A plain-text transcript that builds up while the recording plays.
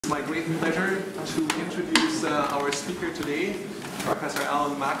my great pleasure to introduce our speaker today, Professor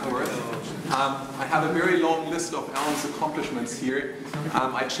Alan Mackworth. I have a very long list of Alan's accomplishments here.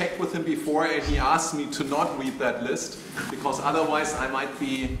 I checked with him before and he asked me to not read that list because otherwise I might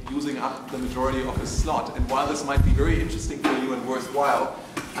be using up the majority of his slot. And while this might be very interesting for you and worthwhile,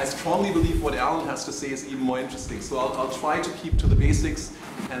 I strongly believe what Alan has to say is even more interesting. So I'll try to keep to the basics,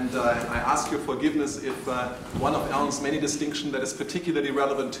 and I ask your forgiveness if one of Alan's many distinctions that is particularly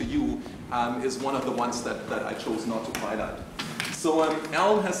relevant to you is one of the ones that I chose not to highlight. So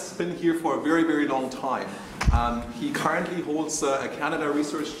Alan has been here for a very, very long time. He currently holds a Canada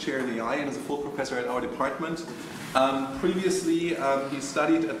Research Chair in AI and is a full professor at our department. Previously, he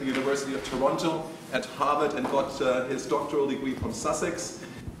studied at the University of Toronto, at Harvard, and got his doctoral degree from Sussex.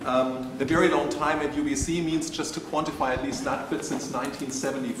 A very long time at UBC means, just to quantify at least that bit, since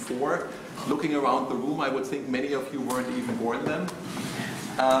 1974. Looking around the room, I would think many of you weren't even born then.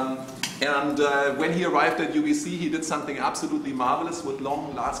 When he arrived at UBC, he did something absolutely marvelous with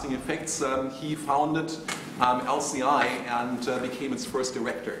long-lasting effects. He founded LCI and became its first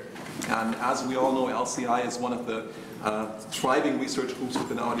director. And as we all know, LCI is one of the thriving research groups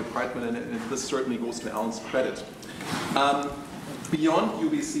within our department, and this certainly goes to Alan's credit. Beyond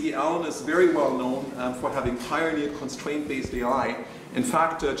UBC, Alan is very well known for having pioneered constraint-based AI. In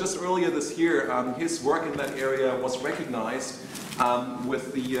fact, just earlier this year, his work in that area was recognized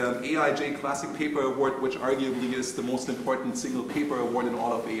with the AIJ Classic Paper Award, which arguably is the most important single paper award in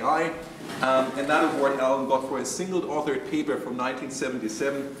all of AI. And that award Alan got for a single authored paper from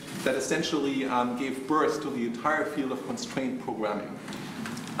 1977 that essentially gave birth to the entire field of constraint programming.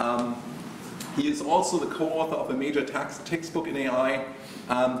 He is also the co-author of a major textbook in AI.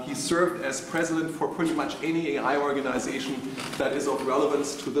 He served as president for pretty much any AI organization that is of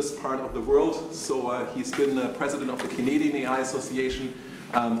relevance to this part of the world. So he's been president of the Canadian AI Association,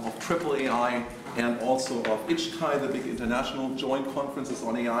 of Triple AI, and also of ICHCAI, the big international joint conferences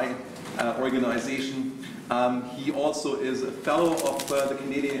on AI organization. He also is a fellow of the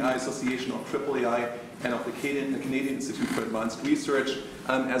Canadian AI Association, of Triple AI, and of the Canadian Institute for Advanced Research,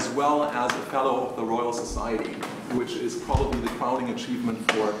 as well as a fellow of the Royal Society, which is probably the crowning achievement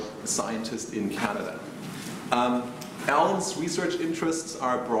for a scientist in Canada. Alan's research interests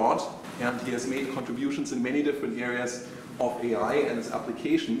are broad, and he has made contributions in many different areas of AI and its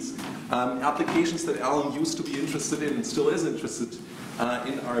applications. Applications that Alan used to be interested in and still is interested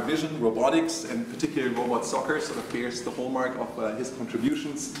in are vision, robotics, and particularly robot soccer, sort of bears the hallmark of his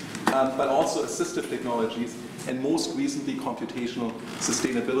contributions, but also assistive technologies, and most recently computational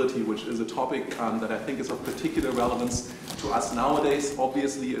sustainability, which is a topic that I think is of particular relevance to us nowadays.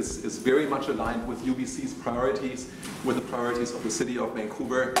 Obviously is very much aligned with UBC's priorities, with the priorities of the city of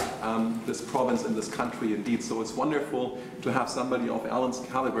Vancouver, this province and this country indeed. So it's wonderful to have somebody of Alan's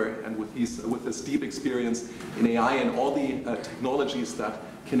caliber and with this deep experience in AI and all the technologies that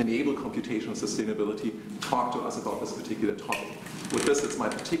can enable computational sustainability talk to us about this particular topic. With this, it's my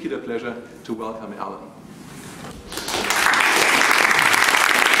particular pleasure to welcome Alan.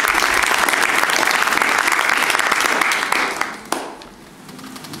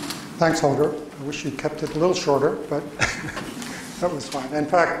 Thanks, Holger. I wish you kept it a little shorter, but that was fine. In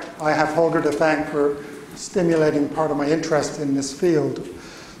fact, I have Holger to thank for stimulating part of my interest in this field.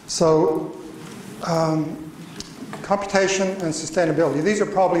 So, computation and sustainability. These are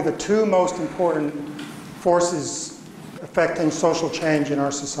probably the two most important forces affecting social change in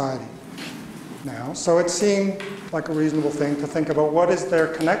our society now. So it seemed like a reasonable thing to think about what is their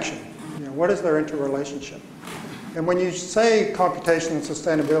connection, what is their interrelationship. And when you say computation and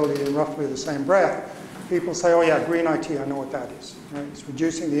sustainability in roughly the same breath, people say, oh yeah, green IT, I know what that is. Right? It's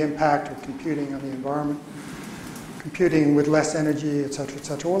reducing the impact of computing on the environment, computing with less energy, et cetera, et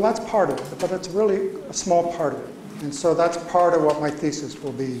cetera. Well, that's part of it, but it's really a small part of it. And so that's part of what my thesis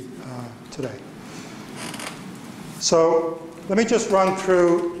will be today. So let me just run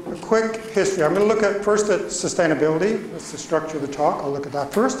through a quick history. I'm going to look first at sustainability. That's the structure of the talk. I'll look at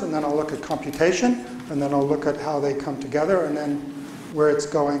that first, and then I'll look at computation, and then I'll look at how they come together, and then where it's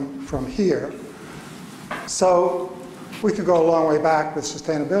going from here. So we could go a long way back with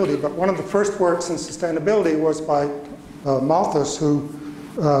sustainability, but one of the first works in sustainability was by Malthus, who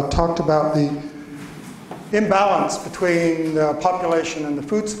talked about the imbalance between the population and the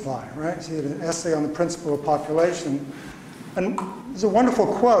food supply, right? So he had an essay on the principle of population. And there's a wonderful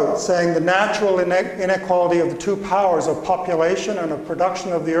quote saying the natural inequality of the two powers of population and of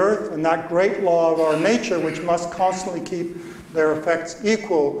production of the earth, and that great law of our nature which must constantly keep their effects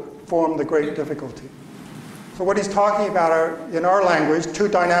equal, form the great difficulty. So what he's talking about are, in our language, two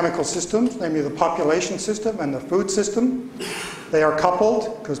dynamical systems, namely the population system and the food system. They are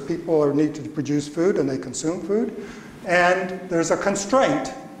coupled because people need to produce food and they consume food. And there's a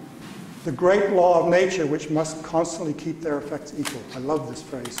constraint, the great law of nature, which must constantly keep their effects equal. I love this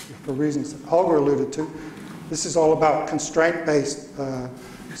phrase for reasons that Holger alluded to. This is all about constraint-based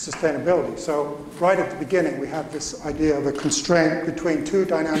sustainability. So right at the beginning, we have this idea of a constraint between two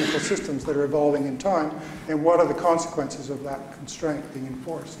dynamical systems that are evolving in time, and what are the consequences of that constraint being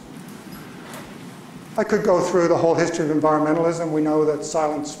enforced. I could go through the whole history of environmentalism. We know that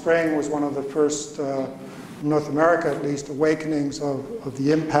Silent Spring was one of the first, in North America at least, awakenings of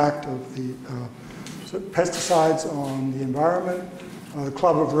the impact of the pesticides on the environment. The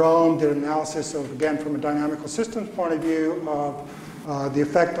Club of Rome did an analysis of, again, from a dynamical systems point of view, of the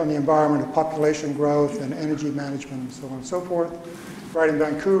effect on the environment of population growth and energy management and so on and so forth. Right in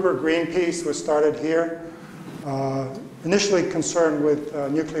Vancouver, Greenpeace was started here, initially concerned with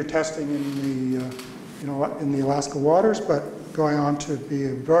nuclear testing in the Alaska waters, but going on to be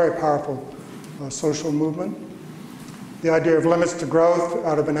a very powerful social movement. The idea of limits to growth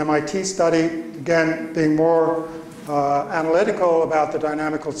out of an MIT study, again, being more analytical about the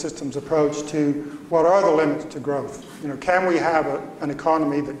dynamical systems approach to what are the limits to growth. Can we have an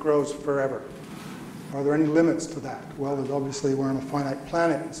economy that grows forever? Are there any limits to that? Well, obviously we're on a finite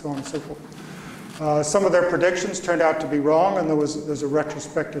planet and so on and so forth. Some of their predictions turned out to be wrong, and there's a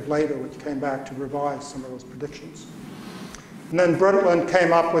retrospective later which came back to revise some of those predictions. And then Brundtland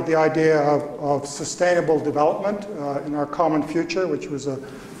came up with the idea of sustainable development in our common future, which was a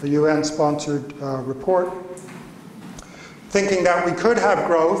UN-sponsored report, thinking that we could have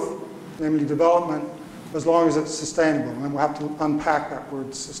growth, namely development, as long as it's sustainable. And we'll have to unpack that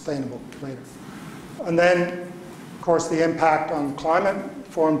word sustainable later. And then, of course, the impact on climate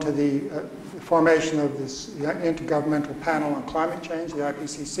formed to the formation of this Intergovernmental Panel on Climate Change, the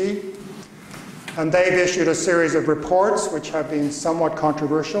IPCC. And they've issued a series of reports which have been somewhat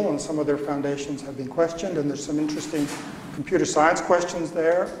controversial, and some of their foundations have been questioned. And there's some interesting computer science questions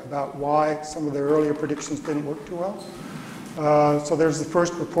there about why some of their earlier predictions didn't work too well. So there's the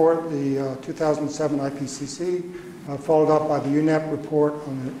first report, the 2007 IPCC, followed up by the UNEP report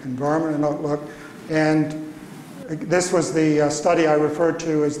on the environment and outlook. And this was the study I referred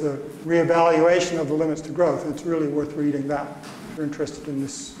to as the reevaluation of the limits to growth. And it's really worth reading that if you're interested in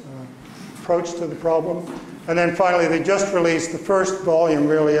this approach to the problem. And then finally, they just released the first volume,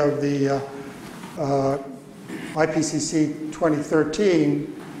 really, of the IPCC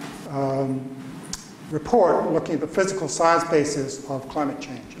 2013 report looking at the physical science basis of climate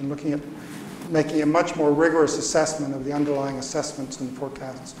change and looking at making a much more rigorous assessment of the underlying assessments and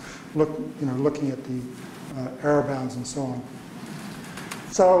forecasts, looking at the error bounds and so on.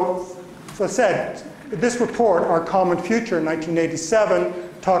 So as I said, this report, Our Common Future, in 1987,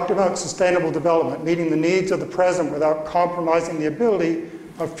 talked about sustainable development, meeting the needs of the present without compromising the ability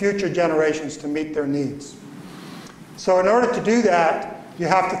of future generations to meet their needs. So in order to do that, you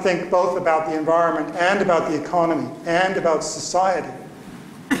have to think both about the environment and about the economy and about society,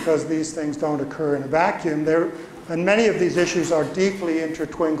 because these things don't occur in a vacuum. And many of these issues are deeply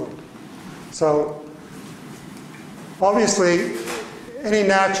intertwined. So obviously, any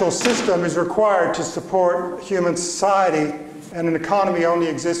natural system is required to support human society, and an economy only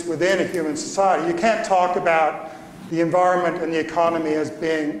exists within a human society. You can't talk about the environment and the economy as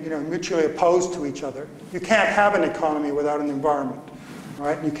being mutually opposed to each other. You can't have an economy without an environment.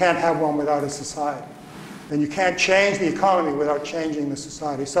 Right? You can't have one without a society. And you can't change the economy without changing the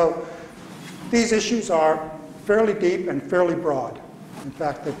society. So these issues are fairly deep and fairly broad. In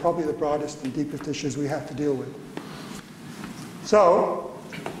fact, they're probably the broadest and deepest issues we have to deal with. So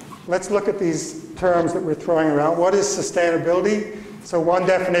let's look at these terms that we're throwing around. What is sustainability? So one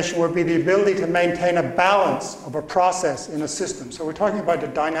definition would be the ability to maintain a balance of a process in a system. So we're talking about a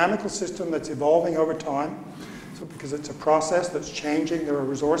dynamical system that's evolving over time. Because it's a process that's changing. There are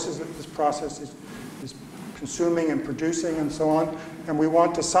resources that this process is consuming and producing and so on. And we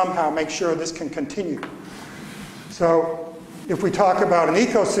want to somehow make sure this can continue. So if we talk about an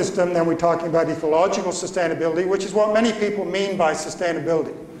ecosystem, then we're talking about ecological sustainability, which is what many people mean by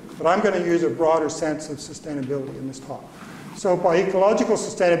sustainability. But I'm going to use a broader sense of sustainability in this talk. So by ecological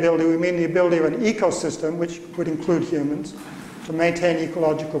sustainability, we mean the ability of an ecosystem, which would include humans, to maintain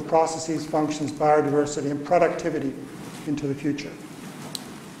ecological processes, functions, biodiversity, and productivity into the future.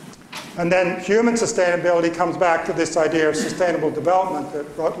 And then human sustainability comes back to this idea of sustainable development that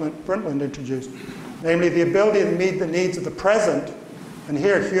Brundtland introduced, namely the ability to meet the needs of the present, and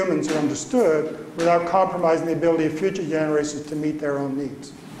here humans are understood, without compromising the ability of future generations to meet their own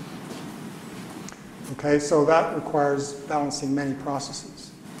needs. Okay, so that requires balancing many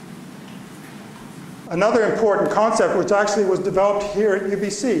processes. Another important concept, which actually was developed here at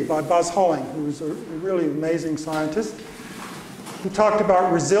UBC by Buzz Holling, who was a really amazing scientist, he talked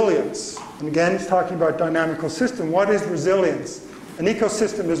about resilience. And again, he's talking about dynamical system. What is resilience? An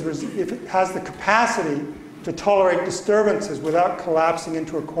ecosystem is if it has the capacity to tolerate disturbances without collapsing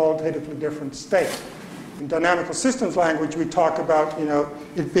into a qualitatively different state. In dynamical systems language, we talk about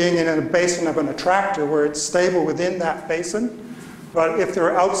it being in a basin of an attractor where it's stable within that basin. But if there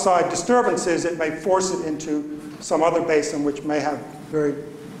are outside disturbances, it may force it into some other basin, which may have very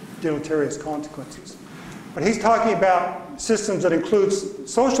deleterious consequences. But he's talking about systems that include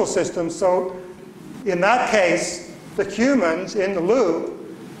social systems. So in that case, the humans in the loop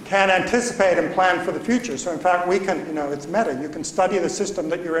can anticipate and plan for the future. So in fact, we can, it's meta. You can study the system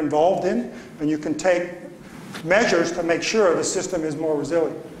that you're involved in, and you can take measures to make sure the system is more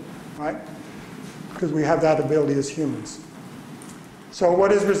resilient, right? Because we have that ability as humans. So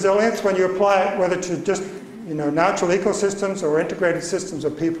what is resilience? When you apply it, whether to just natural ecosystems or integrated systems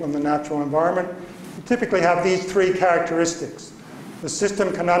of people in the natural environment, you typically have these three characteristics. The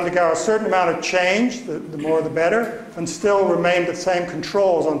system can undergo a certain amount of change, the more the better, and still remain the same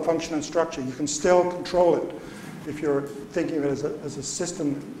controls on function and structure. You can still control it if you're thinking of it as a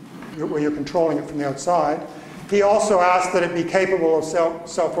system where you're controlling it from the outside. He also asked that it be capable of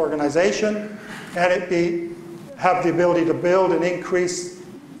self-organization and it have the ability to build and increase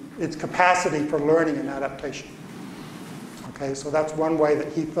its capacity for learning and adaptation. Okay, so that's one way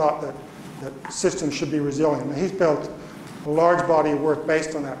that he thought that systems should be resilient. And he's built a large body of work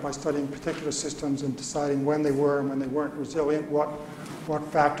based on that by studying particular systems and deciding when they were and when they weren't resilient,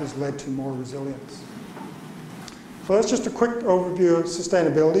 what factors led to more resilience. So that's just a quick overview of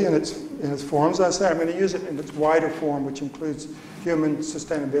sustainability in its forms. As I say, I'm going to use it in its wider form, which includes human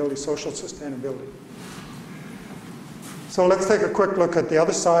sustainability, social sustainability. So let's take a quick look at the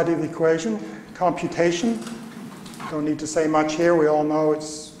other side of the equation, computation. Don't need to say much here. We all know it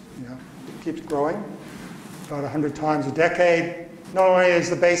keeps growing, about 100 times a decade. Not only is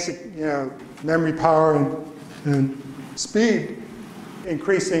the basic memory power and speed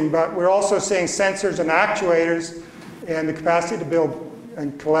increasing, but we're also seeing sensors and actuators and the capacity to build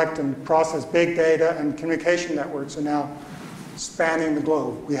and collect and process big data, and communication networks are now spanning the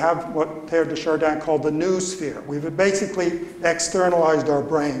globe. We have what Teilhard de Chardin called the new sphere. We've basically externalized our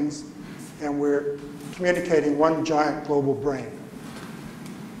brains, and we're communicating one giant global brain.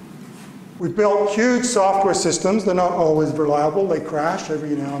 We've built huge software systems. They're not always reliable. They crash every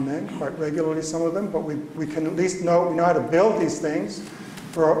now and then, quite regularly, some of them, but we can at least know how to build these things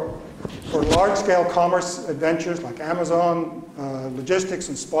for large-scale commerce adventures like Amazon. Logistics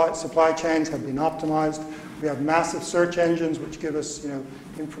and supply chains have been optimized. We have massive search engines which give us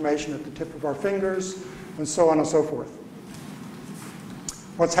information at the tip of our fingers, and so on and so forth.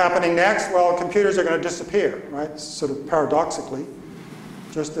 What's happening next? Well, computers are going to disappear, right? Sort of paradoxically.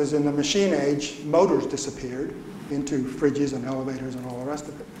 Just as in the machine age, motors disappeared into fridges and elevators and all the rest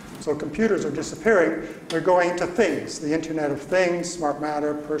of it. So computers are disappearing. They're going into things, the Internet of Things, smart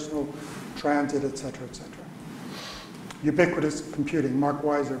matter, personal transit, et cetera, et cetera. Ubiquitous computing. Mark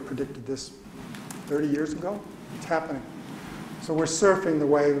Weiser predicted this 30 years ago. It's happening. So we're surfing the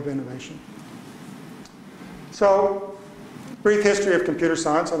wave of innovation. So, brief history of computer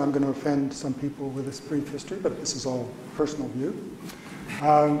science, and I'm going to offend some people with this brief history, but this is all personal view.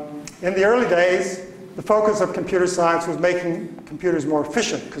 In the early days, the focus of computer science was making computers more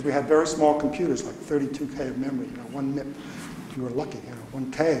efficient because we had very small computers, like 32K of memory, 1 MIP, if you were lucky,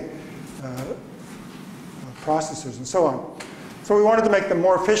 1K processors, and so on. So we wanted to make them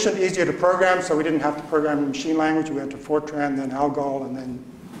more efficient, easier to program, so we didn't have to program in machine language. We went to Fortran, then Algol, and then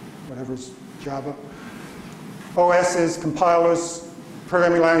whatever's Java. OSs, compilers,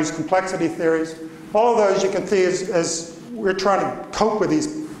 programming languages, complexity theories. All of those you can see as we're trying to cope with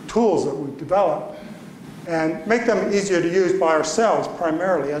these tools that we've developed and make them easier to use by ourselves,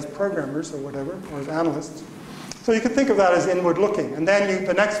 primarily as programmers or whatever, or as analysts. So you can think of that as inward looking. And then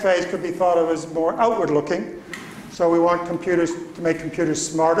the next phase could be thought of as more outward looking. So we want computers to make computers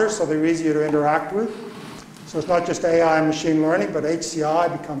smarter so they're easier to interact with. So it's not just AI and machine learning, but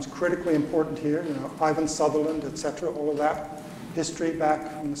HCI becomes critically important here. Ivan Sutherland, et cetera, all of that history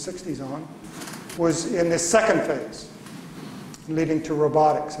back from the 60s on was in this second phase, leading to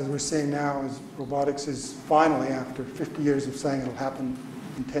robotics, as we're seeing now, as robotics is finally, after 50 years of saying it'll happen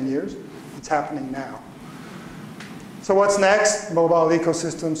in 10 years, it's happening now. So what's next? Mobile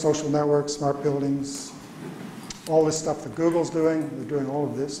ecosystems, social networks, smart buildings, all this stuff that Google's doing. They're doing all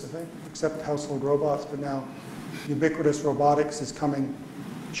of this, I think, except household robots, but now ubiquitous robotics is coming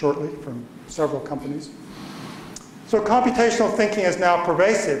shortly from several companies. So computational thinking is now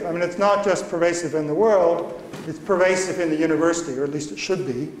pervasive. I mean, it's not just pervasive in the world, it's pervasive in the university, or at least it should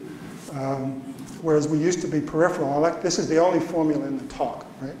be, whereas we used to be peripheral. This is the only formula in the talk,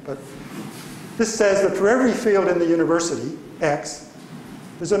 right? But this says that for every field in the university, X,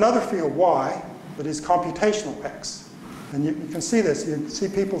 there's another field, Y, that is computational X. And you can see this. You see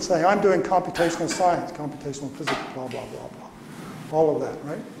people saying, I'm doing computational science, computational physics, blah, blah, blah, blah. All of that,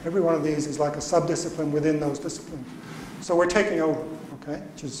 right? Every one of these is like a subdiscipline within those disciplines. So we're taking over, okay?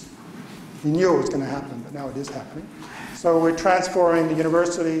 Which is, we knew it was going to happen, but now it is happening. So we're transforming the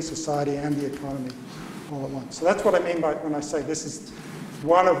university, society, and the economy all at once. So that's what I mean by when I say this is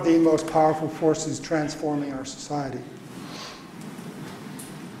one of the most powerful forces transforming our society.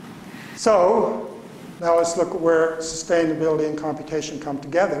 So now let's look at where sustainability and computation come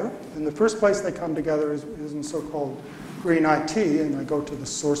together. And the first place they come together is in so-called green IT, and I go to the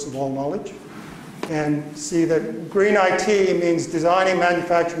source of all knowledge, and see that green IT means designing,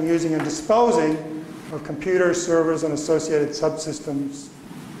 manufacturing, using, and disposing of computers, servers, and associated subsystems,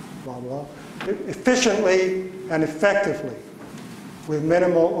 blah, blah, efficiently and effectively with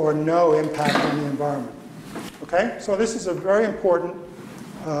minimal or no impact on the environment. Okay? So this is a very important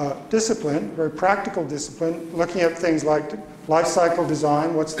discipline, very practical discipline, looking at things like life cycle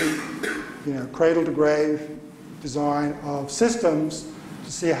design, what's the cradle to grave design of systems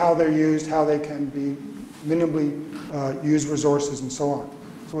to see how they're used, how they can be minimally use resources, and so on.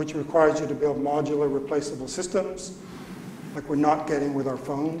 So which requires you to build modular, replaceable systems, like we're not getting with our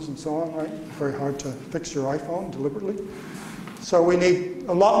phones and so on, right? Very hard to fix your iPhone deliberately. So we need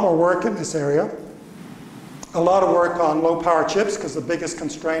a lot more work in this area. A lot of work on low-power chips, because the biggest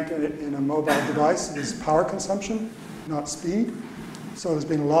constraint in a mobile device is power consumption, not speed. So there's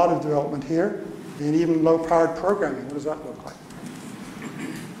been a lot of development here, and even low-powered programming. What does that look like?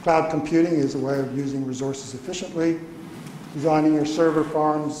 Cloud computing is a way of using resources efficiently. Designing your server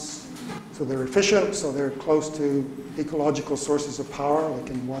farms so they're efficient, so they're close to ecological sources of power, like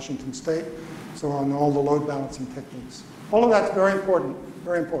in Washington State. So on all the load balancing techniques. All of that's very important,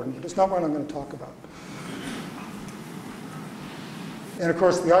 but it's not what I'm going to talk about. And of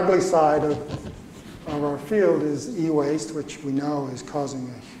course, the ugly side of our field is e-waste, which we know is causing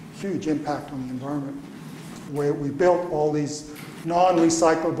a huge impact on the environment. The way we built all these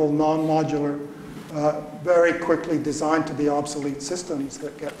non-recyclable, non-modular, very quickly designed to be obsolete systems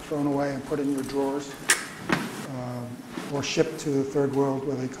that get thrown away and put in your drawers or shipped to the third world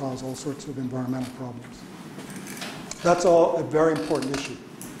where they cause all sorts of environmental problems. That's all a very important issue.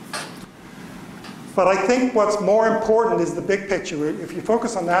 But I think what's more important is the big picture. If you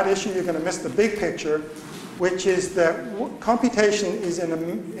focus on that issue, you're going to miss the big picture, which is that computation is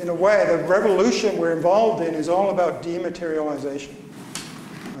in a way, the revolution we're involved in is all about dematerialization.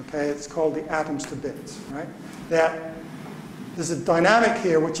 Okay, it's called the atoms to bits, right? That there's a dynamic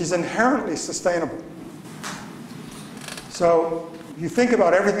here which is inherently sustainable. So you think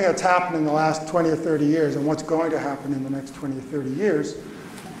about everything that's happened in the last 20 or 30 years and what's going to happen in the next 20 or 30 years,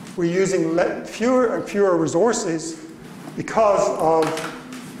 we're using fewer and fewer resources because of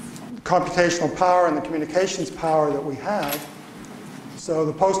computational power and the communications power that we have. So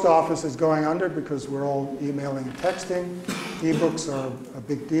the post office is going under because we're all emailing and texting. E-books are a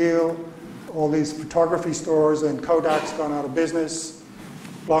big deal. All these photography stores, and Kodak's gone out of business.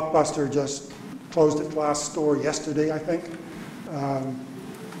 Blockbuster just closed its last store yesterday, I think.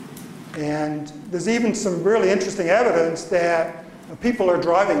 And there's even some really interesting evidence that people are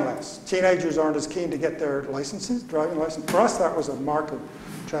driving less. Teenagers aren't as keen to get their licenses, driving license. For us, that was a mark of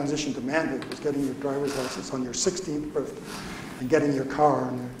transition to manhood, was getting your driver's license on your 16th birthday and getting your car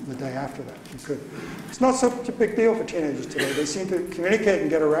on the day after that. You could. It's not such a big deal for teenagers today. They seem to communicate and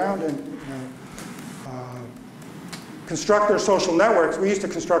get around and construct their social networks. We used to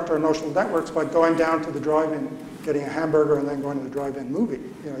construct our social networks by going down to the drive-in, getting a hamburger, and then going to the drive-in movie.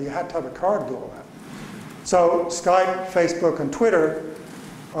 You had to have a car to do all that. So Skype, Facebook, and Twitter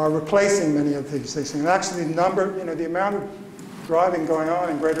are replacing many of these things. And actually, the amount of driving going on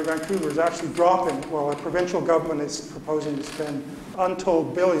in Greater Vancouver is actually dropping. While our provincial government is proposing to spend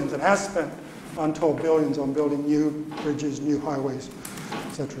untold billions, and has spent untold billions on building new bridges, new highways,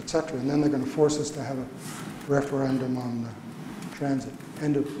 et cetera, et cetera. And then they're going to force us to have a referendum on transit.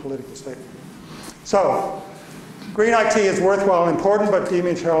 End of political statement. So, green IT is worthwhile and important, but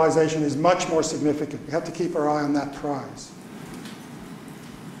dematerialization is much more significant. We have to keep our eye on that prize.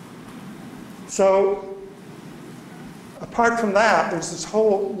 So, apart from that, there's this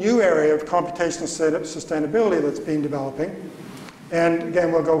whole new area of computational sustainability that's been developing. And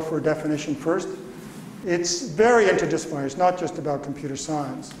again, we'll go for a definition first. it's very interdisciplinary. It's not just about computer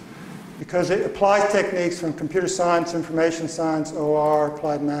science, because it applies techniques from computer science, information science, OR,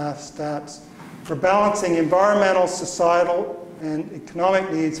 applied math, stats, for balancing environmental, societal, and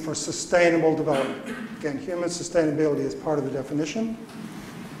economic needs for sustainable development. Again, human sustainability is part of the definition.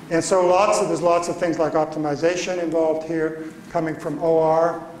 And so there's lots of things like optimization involved here, coming from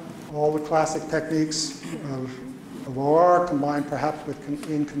OR, all the classic techniques of OR, combined perhaps with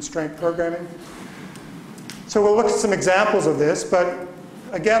in-constraint programming. So we'll look at some examples of this, but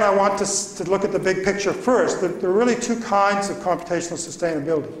again, I want to look at the big picture first. There are really two kinds of computational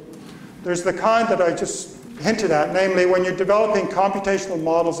sustainability. There's the kind that I just hinted at, namely when you're developing computational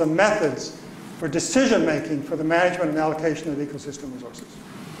models and methods for decision making for the management and allocation of ecosystem resources.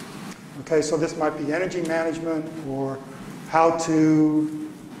 Okay, so this might be energy management, or how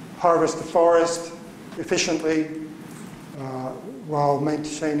to harvest the forest efficiently while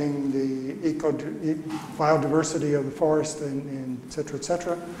maintaining the biodiversity of the forest, and et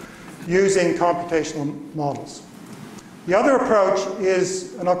cetera, using computational models. The other approach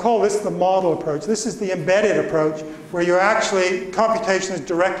is, and I'll call this the model approach, this is the embedded approach, where you actually, computation is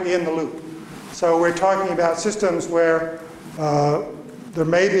directly in the loop. So we're talking about systems where there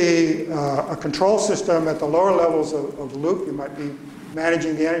may be a control system at the lower levels of the loop. You might be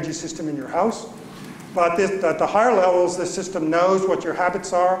managing the energy system in your house. But at the higher levels, the system knows what your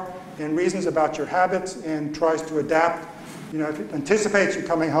habits are and reasons about your habits and tries to adapt. You know, if it anticipates you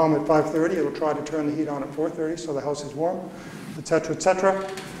coming home at 5:30, it'll try to turn the heat on at 4:30 so the house is warm, et cetera, et cetera.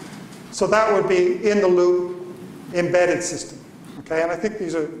 So that would be in the loop, embedded system. Okay, and I think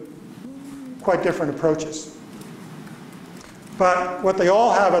these are quite different approaches. But what they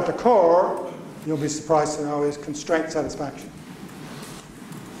all have at the core, you'll be surprised to know, is constraint satisfaction.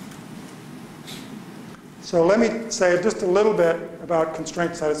 So let me say just a little bit about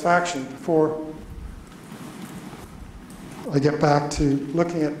constraint satisfaction before I get back to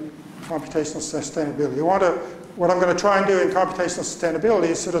looking at computational sustainability. What I'm going to try and do in computational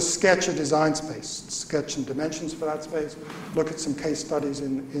sustainability is sort of sketch a design space, sketch some dimensions for that space, look at some case studies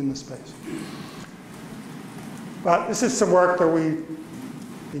in the space. But this is some work that we've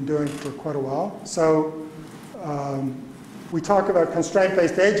been doing for quite a while. So we talk about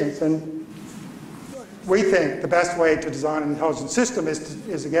constraint-based agents, and we think the best way to design an intelligent system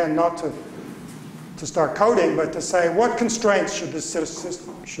is again, not to start coding, but to say, what constraints should this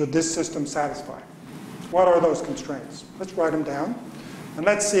system satisfy? What are those constraints? Let's write them down. And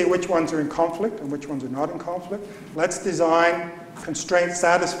let's see which ones are in conflict and which ones are not in conflict. Let's design constraint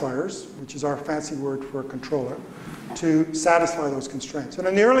satisfiers, which is our fancy word for a controller, to satisfy those constraints. And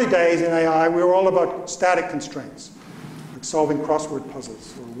in the early days in AI, we were all about static constraints, like solving crossword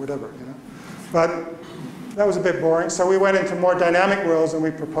puzzles or whatever, you know. But that was a bit boring, so we went into more dynamic worlds and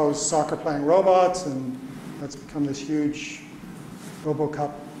we proposed soccer-playing robots, and that's become this huge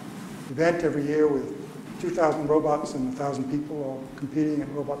RoboCup event every year with 2,000 robots and 1,000 people all competing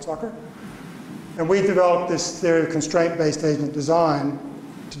in robot soccer. And we developed this theory of constraint-based agent design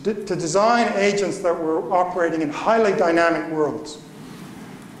to design agents that were operating in highly dynamic worlds,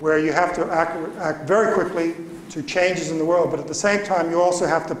 where you have to act very quickly to changes in the world, but at the same time you also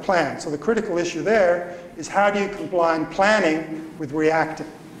have to plan. So the critical issue there is, how do you combine planning with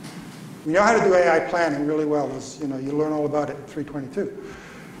reacting? We know how to do AI planning really well, as you know, you learn all about it in 322.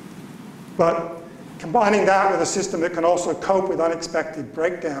 But combining that with a system that can also cope with unexpected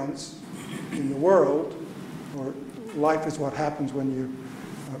breakdowns in the world, or life is what happens when you're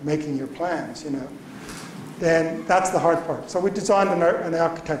making your plans, you know, then that's the hard part. So we designed an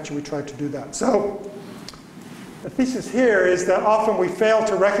architecture, we tried to do that. So the thesis here is that often we fail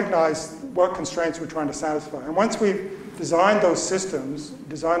to recognize what constraints we're trying to satisfy. And once we've designed those systems,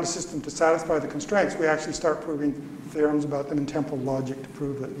 designed a system to satisfy the constraints, we actually start proving theorems about them in temporal logic to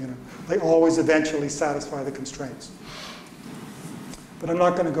prove that, you know, they always eventually satisfy the constraints. But I'm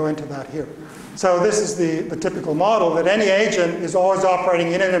not going to go into that here. So this is the typical model, that any agent is always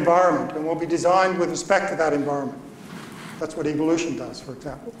operating in an environment and will be designed with respect to that environment. That's what evolution does, for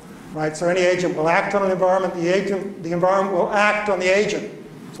example. Right? So any agent will act on an environment, the environment will act on the agent.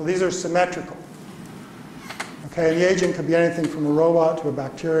 So these are symmetrical. Okay, and the agent could be anything from a robot to a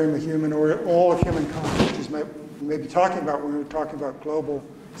bacterium, a human, or all of humankind, which is we may be talking about when we're talking about global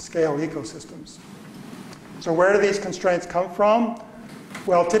scale ecosystems. So where do these constraints come from?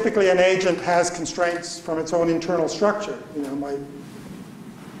 Well, typically an agent has constraints from its own internal structure. You know, my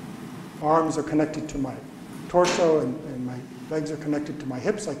arms are connected to my torso and my legs are connected to my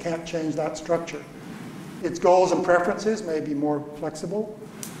hips. I can't change that structure. Its goals and preferences may be more flexible.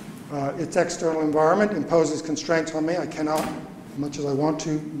 Its external environment imposes constraints on me. I cannot, as much as I want to,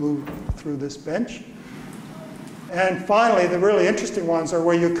 move through this bench. And finally, the really interesting ones are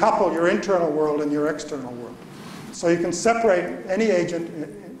where you couple your internal world and your external world. So you can separate any agent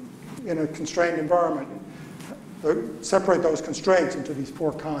in a constrained environment, separate those constraints into these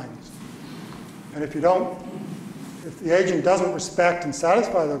 4 kinds. And if the agent doesn't respect and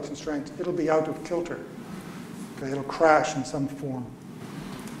satisfy those constraints, it'll be out of kilter. Okay, it'll crash in some form.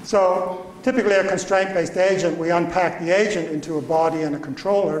 So typically a constraint-based agent, we unpack the agent into a body and a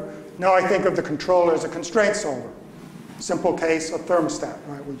controller. Now I think of the controller as a constraint solver. Simple case, a thermostat,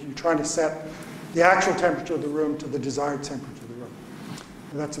 right? Where you're trying to set the actual temperature of the room to the desired temperature of the room.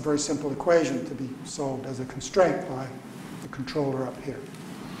 And that's a very simple equation to be solved as a constraint by the controller up here.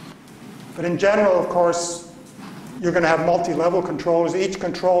 But in general, of course, you're going to have multi-level controllers. Each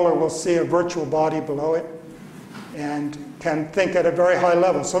controller will see a virtual body below it and can think at a very high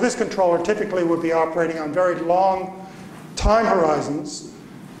level. So this controller typically would be operating on very long time horizons,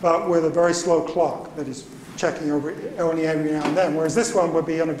 but with a very slow clock that is checking over only every now and then. Whereas this one would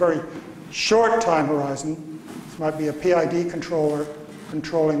be on a very short time horizon. This might be a PID controller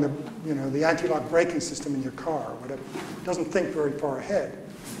controlling the anti-lock braking system in your car or whatever. It doesn't think very far ahead,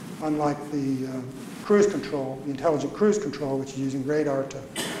 unlike the cruise control, the intelligent cruise control, which is using radar to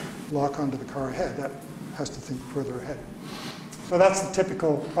lock onto the car ahead. That has to think further ahead. So that's the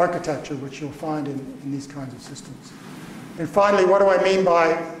typical architecture which you'll find in these kinds of systems. And finally, what do I mean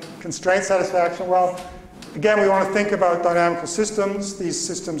by constraint satisfaction? Well, again, we want to think about dynamical systems. These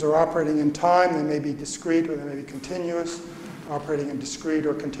systems are operating in time. They may be discrete or they may be continuous, operating in discrete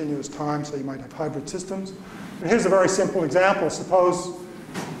or continuous time, so you might have hybrid systems. And here's a very simple example. Suppose,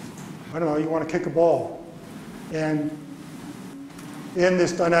 I don't know, you want to kick a ball. And in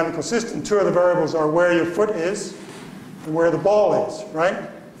this dynamical system, 2 of the variables are where your foot is and where the ball is, right?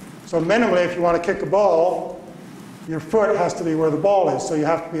 So minimally, if you want to kick a ball, your foot has to be where the ball is. So you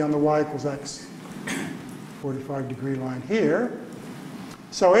have to be on the y equals x 45-degree line here.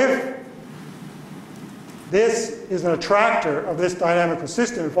 So if this is an attractor of this dynamical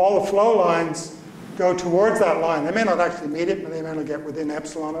system, if all the flow lines go towards that line, they may not actually meet it, but they may not get within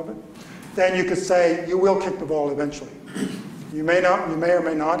epsilon of it, then you could say you will kick the ball eventually. You may or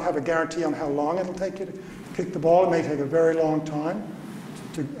may not have a guarantee on how long it'll take you to kick the ball. It may take a very long time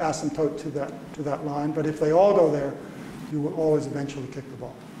to asymptote to that line, but if they all go there, you will always eventually kick the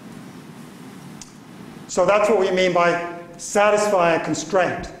ball. So that's what we mean by satisfying a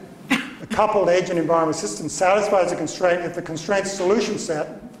constraint. A coupled agent environment system satisfies a constraint if the constraint solution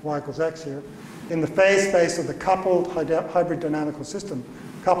set, y equals x here, in the phase space of the coupled hybrid dynamical system,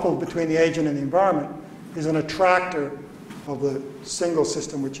 coupled between the agent and the environment, is an attractor of the single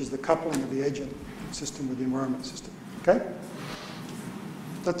system, which is the coupling of the agent system with the environment system. Okay?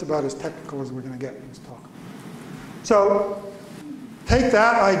 That's about as technical as we're going to get in this talk. So take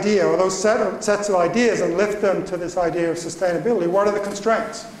that idea, or those sets of ideas, and lift them to this idea of sustainability. What are the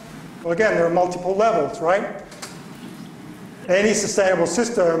constraints? Well, again, there are multiple levels, right? Any sustainable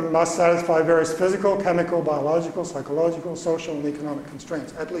system must satisfy various physical, chemical, biological, psychological, social, and economic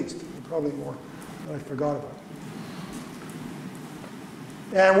constraints, at least. Probably more that I forgot about.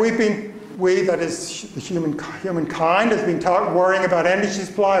 And that is the humankind, has been worrying about energy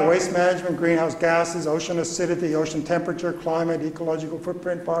supply, waste management, greenhouse gases, ocean acidity, ocean temperature, climate, ecological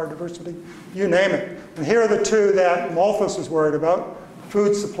footprint, biodiversity, you name it. And here are the 2 that Malthus was worried about: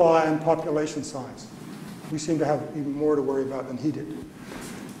 food supply and population size. We seem to have even more to worry about than he did.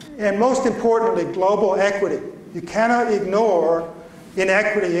 And most importantly, global equity. You cannot ignore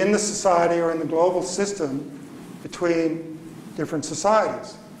inequity in the society or in the global system between different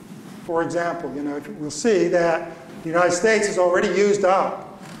societies. For example, we'll see that the United States has already used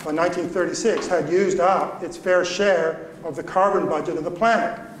up, by 1936, had used up its fair share of the carbon budget of the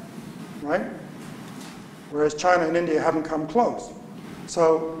planet, right? Whereas China and India haven't come close.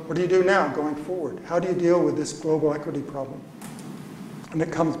 So what do you do now going forward? How do you deal with this global equity problem? And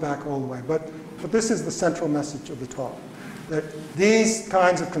it comes back all the way. But this is the central message of the talk, that these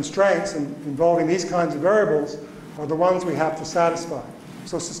kinds of constraints involving these kinds of variables are the ones we have to satisfy.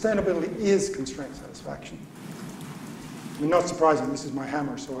 So sustainability is constraint satisfaction. I mean, not surprising, this is my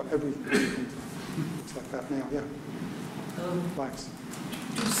hammer, so everything looks like that now, yeah. Thanks.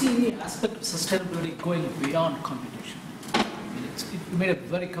 Do you see any aspect of sustainability going beyond computation? You made a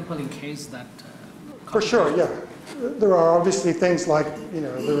very compelling case that... For sure, yeah. There are obviously things like,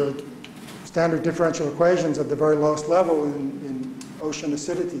 there are standard differential equations at the very lowest level in ocean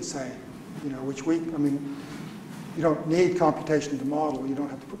acidity, say, which you don't need computation to model. You don't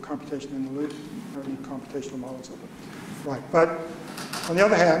have to put computation in the loop. You don't need computational models of it. Right. But on the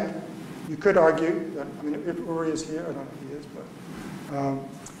other hand, you could argue that, if Uri is here, I don't know if he is,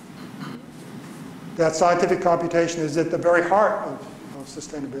 but that scientific computation is at the very heart of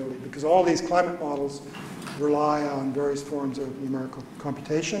sustainability, because all these climate models rely on various forms of numerical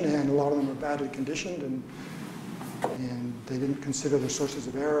computation, and a lot of them are badly conditioned, and they didn't consider the sources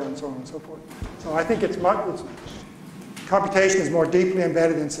of error and so on and so forth. So I think computation is more deeply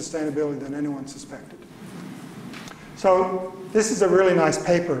embedded in sustainability than anyone suspected. So this is a really nice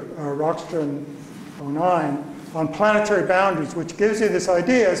paper, Rochester in 2009, on planetary boundaries, which gives you this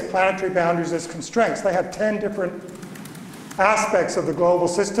idea as planetary boundaries as constraints. They have 10 different aspects of the global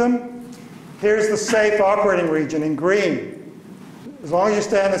system. Here's the safe operating region in green. As long as you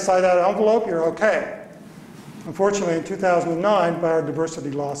stay inside that envelope, you're okay. Unfortunately, in 2009,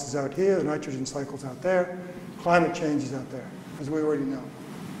 biodiversity loss is out here, the nitrogen cycle's out there, climate change is out there, as we already know.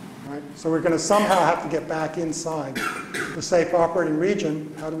 Right? So we're going to somehow have to get back inside the safe operating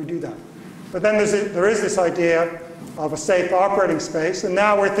region. How do we do that? But then there is this idea of a safe operating space, and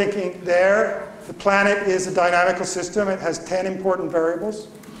now we're thinking there, the planet is a dynamical system. It has 10 important variables.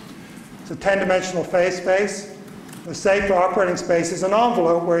 It's a 10-dimensional phase space. The safe operating space is an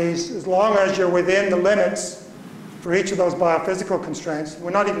envelope where as long as you're within the limits for each of those biophysical constraints,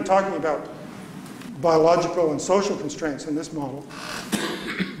 we're not even talking about biological and social constraints in this model,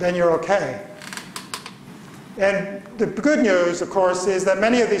 then you're okay. And the good news, of course, is that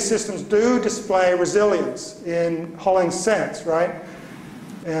many of these systems do display resilience in Holling's sense, right?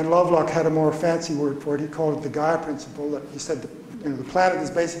 And Lovelock had a more fancy word for it. He called it the Gaia principle. That he said the planet is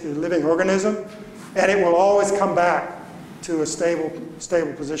basically a living organism, and it will always come back to a stable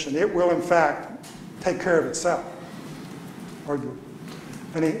position. It will, in fact, take care of itself, arguably.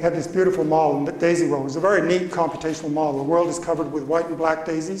 And he had this beautiful model, daisy world. It was a very neat computational model. The world is covered with white and black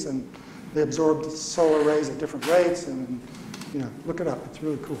daisies, and they absorb solar rays at different rates. And look it up. It's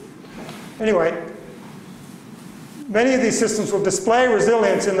really cool. Anyway, many of these systems will display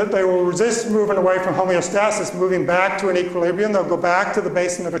resilience in that they will resist moving away from homeostasis, moving back to an equilibrium. They'll go back to the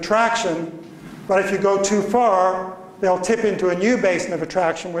basin of attraction. But if you go too far, they'll tip into a new basin of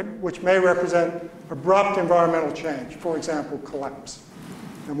attraction, which may represent abrupt environmental change, for example, collapse.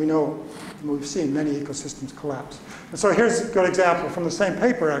 And we've seen many ecosystems collapse. And so here's a good example from the same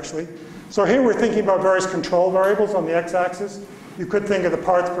paper, actually. So here we're thinking about various control variables on the x-axis. You could think of the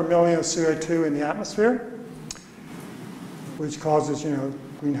parts per million of CO2 in the atmosphere, which causes,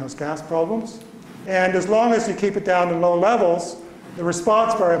 greenhouse gas problems. And as long as you keep it down to low levels, the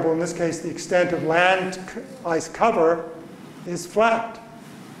response variable, in this case the extent of land ice cover, is flat.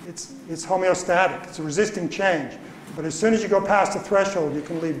 It's homeostatic. It's a resisting change. But as soon as you go past the threshold, you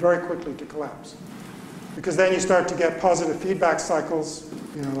can lead very quickly to collapse. Because then you start to get positive feedback cycles,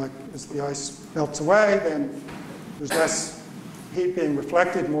 like as the ice melts away, then there's less heat being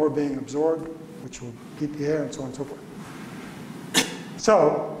reflected, more being absorbed, which will heat the air, and so on and so forth.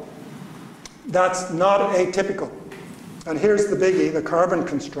 So that's not atypical. And here's the biggie, the carbon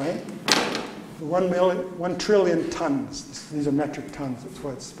constraint. 1 trillion tons. These are metric tons, that's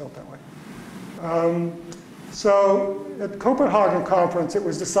why it's spelled that way. So at the Copenhagen conference, it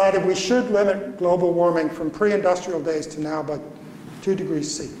was decided we should limit global warming from pre-industrial days to now by 2 degrees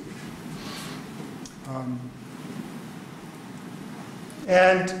C.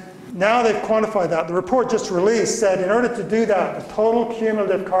 And now they've quantified that. The report just released said in order to do that, the total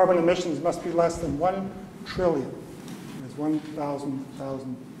cumulative carbon emissions must be less than 1 trillion. There's 1,000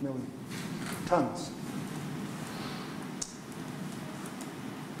 million tons.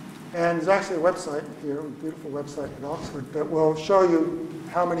 And there's actually a website here, a beautiful website at Oxford, that will show you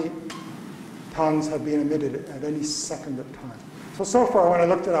how many tons have been emitted at any second of time. So far, when I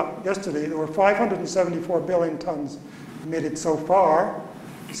looked it up yesterday, there were 574 billion tons emitted so far.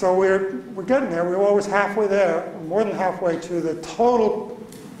 So we're getting there. We're always halfway there, more than halfway to the total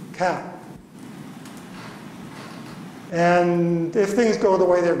cap. And if things go the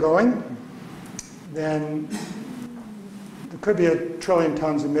way they're going, then could be 1 trillion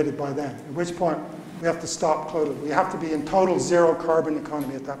tons emitted by then, at which point we have to stop totally. We have to be in total zero carbon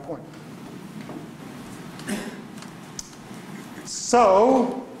economy at that point.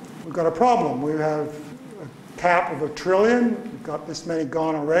 So we've got a problem. We have a cap of 1 trillion. We've got this many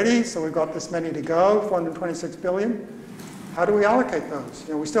gone already, so we've got this many to go, 426 billion. How do we allocate those?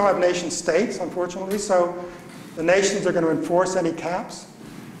 We still have nation states, unfortunately, so the nations are going to enforce any caps.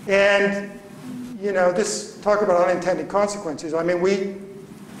 And this talk about unintended consequences. I mean, we,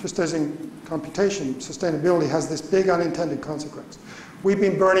 just as in computation, sustainability has this big unintended consequence. We've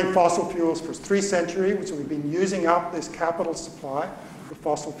been burning fossil fuels for 3 centuries, so we've been using up this capital supply for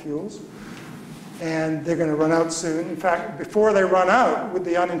fossil fuels. And they're going to run out soon. In fact, before they run out, with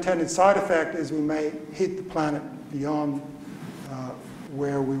the unintended side effect is we may heat the planet beyond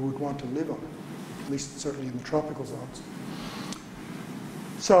where we would want to live on it. least certainly in the tropical zones.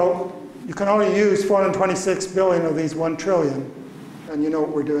 So you can only use 426 billion of these 1 trillion, and you know what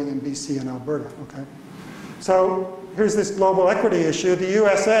we're doing in BC and Alberta, okay? So here's this global equity issue. The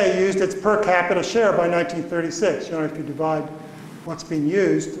USA used its per capita share by 1936. You know, if you divide what's being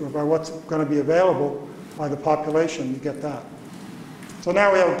used or by what's going to be available by the population, you get that. So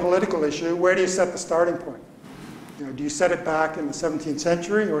now we have a political issue. Where do you set the starting point? You know, do you set it back in the 17th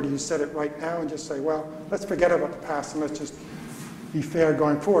century, or do you set it right now and just say, well, let's forget about the past and let's just be fair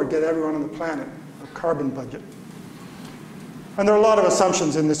going forward, get everyone on the planet a carbon budget? And there are a lot of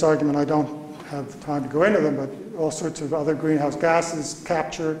assumptions in this argument. I don't have time to go into them, but all sorts of other greenhouse gases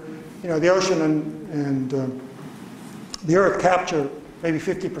capture. You know, the ocean and the Earth capture maybe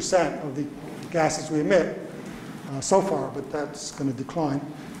 50% of the gases we emit so far, but that's going to decline.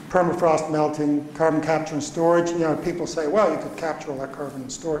 Permafrost melting, carbon capture and storage. You know, people say, well, you could capture all that carbon and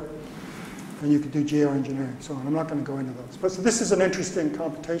store it, and you could do geoengineering and so on. I'm not going to go into those. But so this is an interesting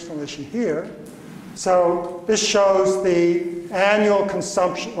computational issue here. So this shows the annual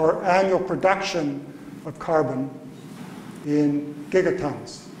consumption or annual production of carbon in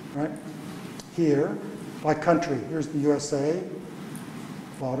gigatons, right? Here, by country. Here's the USA,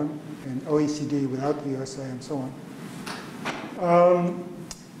 bottom, and OECD without the USA, and so on.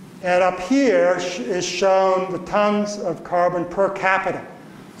 And up here is shown the tons of carbon per capita.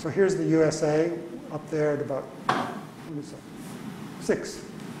 So here's the USA up there at about, what is that? 6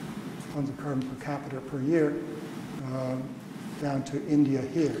 tons of carbon per capita per year, down to India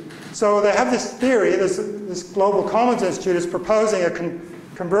here. So they have this theory, this Global Commons Institute is proposing a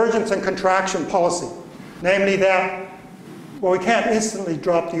convergence and contraction policy. Namely that, well, we can't instantly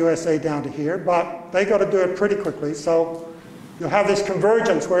drop the USA down to here, but they got to do it pretty quickly. So you'll have this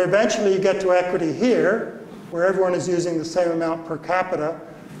convergence where eventually you get to equity here, where everyone is using the same amount per capita.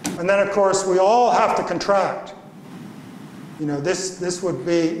 And then, of course, we all have to contract. You know, this would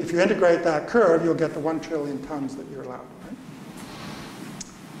be, if you integrate that curve, you'll get the 1 trillion tons that you're allowed. Right?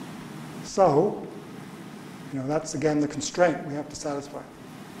 So, you know, that's, again, the constraint we have to satisfy.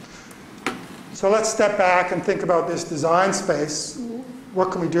 So let's step back and think about this design space.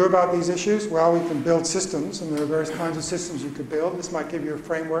 What can we do about these issues? Well, we can build systems, and there are various kinds of systems you could build. This might give you a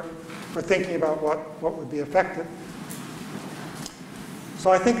framework for thinking about what would be effective.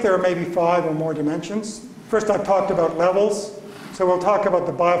 So I think there are maybe 5 or more dimensions. First, I've talked about levels. So we'll talk about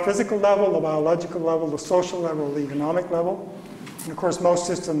the biophysical level, the biological level, the social level, the economic level. And of course, most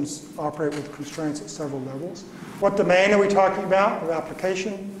systems operate with constraints at several levels. What domain are we talking about? Of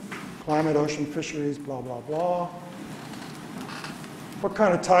application? Climate, ocean, fisheries, blah, blah, blah. What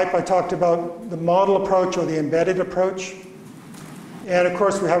kind of type? I talked about the model approach or the embedded approach. And of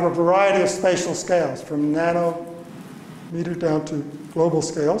course, we have a variety of spatial scales, from nanometer down to global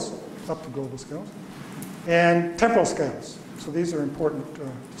scales, up to global scales, and temporal scales. So these are important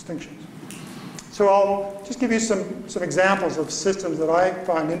distinctions. So I'll just give you some examples of systems that I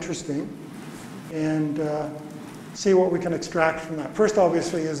find interesting and see what we can extract from that. First,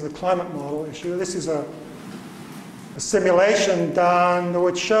 obviously, is the climate model issue. This is a simulation done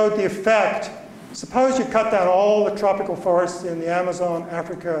which showed the effect. Suppose you cut down all the tropical forests in the Amazon,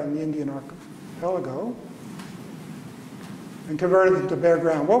 Africa, and the Indian archipelago and converted them to bare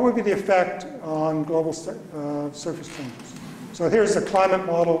ground. What would be the effect on global surface changes? So here's a climate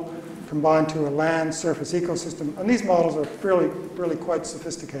model combined to a land surface ecosystem. And these models are really quite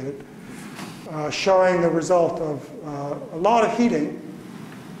sophisticated, showing the result of a lot of heating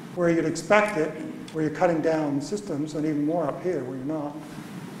where you'd expect it, where you're cutting down systems, and even more up here where you're not.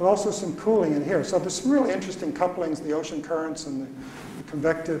 But also some cooling in here. So there's some really interesting couplings, the ocean currents and the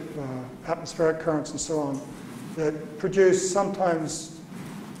convective atmospheric currents and so on, that produce sometimes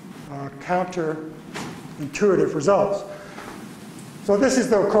counterintuitive results. So this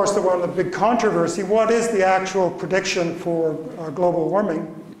is, of course, the one of the big controversy. What is the actual prediction for global warming?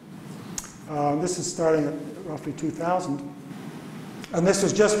 This is starting at roughly 2000. And this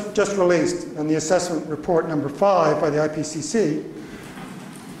was just released in the assessment report number 5 by the IPCC.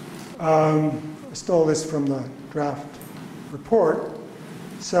 I stole this from the draft report.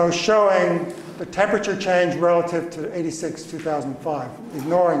 So showing the temperature change relative to 86, 2005,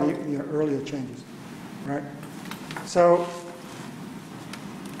 ignoring the earlier changes, right? So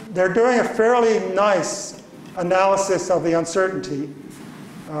they're doing a fairly nice analysis of the uncertainty,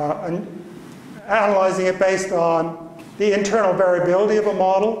 and analyzing it based on the internal variability of a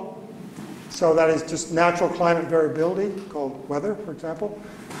model. So that is just natural climate variability, called weather, for example.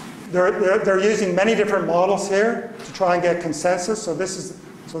 They're using many different models here to try and get consensus. So this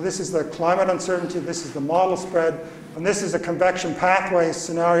is the climate uncertainty, this is the model spread, And this is a convection pathway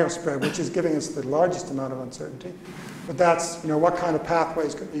scenario spread, which is giving us the largest amount of uncertainty. But that's, what kind of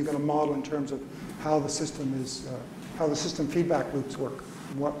pathways are you going to model in terms of how the system is, how the system feedback loops work,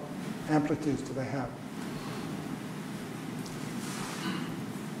 and what amplitudes do they have.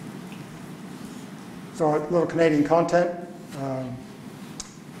 So a little Canadian content.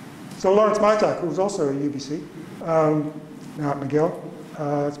 So Lawrence Mytak, who's also at UBC, now at McGill,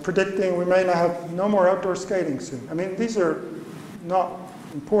 is predicting we may have no more outdoor skating soon. I mean, these are not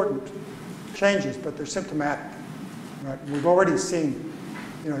important changes, but they're symptomatic. Right? We've already seen,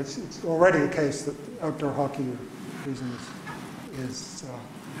 it's already the case that outdoor hockey reason is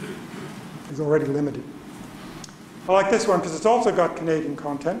already limited. I like this one because it's also got Canadian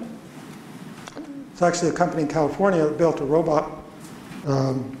content. It's actually a company in California that built a robot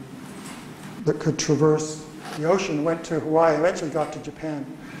that could traverse the ocean, went to Hawaii, eventually got to Japan,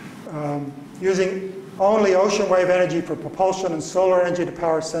 using only ocean wave energy for propulsion and solar energy to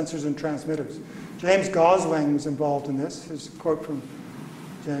power sensors and transmitters. James Gosling was involved in this. Here's a quote from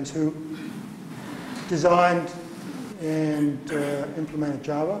James, who designed and implemented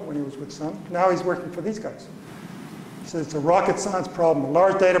Java when he was with Sun. Now he's working for these guys. He says it's a rocket science problem, a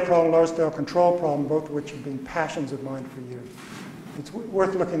large data problem, large scale control problem, both of which have been passions of mine for years. It's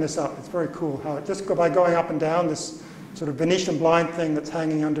worth looking this up. It's very cool how just by going up and down, this sort of Venetian blind thing that's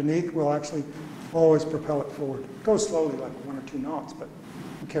hanging underneath will actually always propel it forward. It goes slowly, like 1 or 2 knots, but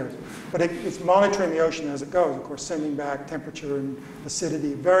who cares? But it's monitoring the ocean as it goes, of course, sending back temperature and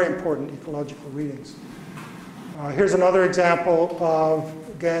acidity, very important ecological readings. Here's another example of,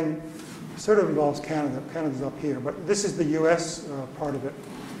 again, sort of involves Canada. Canada's up here, but this is the US part of it.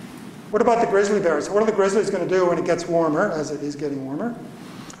 What about the grizzly bears? What are the grizzlies going to do when it gets warmer, as it is getting warmer?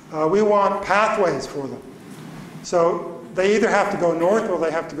 We want pathways for them. So they either have to go north or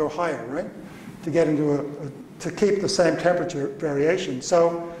they have to go higher, right? To get into to keep the same temperature variation.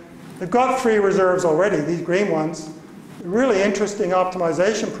 So they've got 3 reserves already, these green ones. The really interesting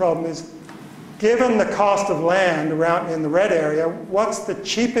optimization problem is, given the cost of land around in the red area, what's the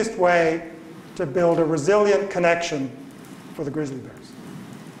cheapest way to build a resilient connection for the grizzly bears?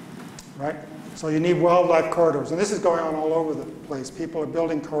 Right? So you need wildlife corridors. And this is going on all over the place. People are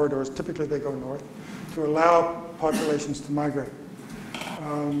building corridors. Typically they go north to allow populations to migrate.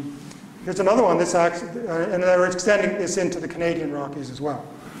 Here's another one. This and they're extending this into the Canadian Rockies as well.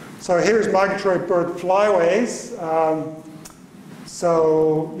 So here's migratory bird flyways.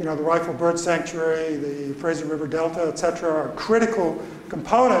 So, the Rifle Bird Sanctuary, the Fraser River Delta, et cetera, are critical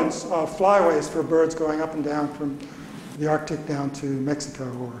components of flyways for birds going up and down from the Arctic down to Mexico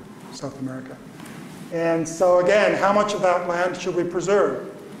or South America. And so again, how much of that land should we preserve?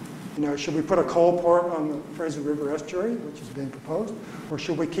 Should we put a coal port on the Fraser River estuary, which is being proposed, or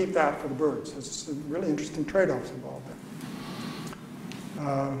should we keep that for the birds? There's some really interesting trade-offs involved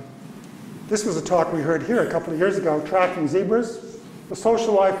there. This was a talk we heard here a couple of years ago, tracking zebras, the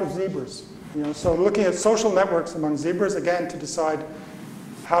social life of zebras. So looking at social networks among zebras, again, to decide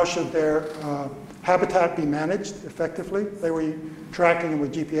how should their habitat be managed effectively. They were tracking them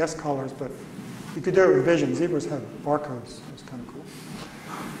with GPS collars, but you could do it with vision. Zebras have barcodes. It's kind of cool.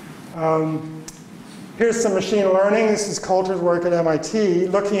 Here's some machine learning. This is Coulter's work at MIT,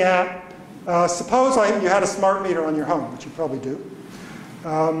 looking at, suppose you had a smart meter on your home, which you probably do.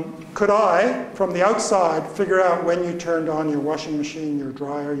 Could I, from the outside, figure out when you turned on your washing machine, your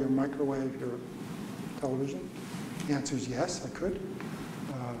dryer, your microwave, your television? The answer is yes, I could.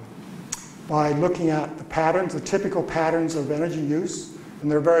 By looking at the patterns, the typical patterns of energy use.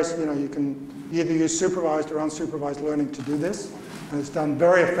 And there are various, you can either use supervised or unsupervised learning to do this. And it's done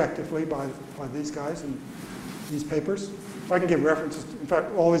very effectively by these guys in these papers. I can give references. In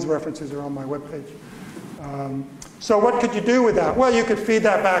fact, all these references are on my webpage. So what could you do with that? Well, you could feed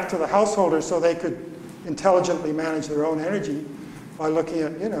that back to the householders so they could intelligently manage their own energy by looking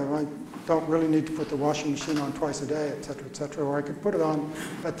at, I don't really need to put the washing machine on twice a day, et cetera, or I could put it on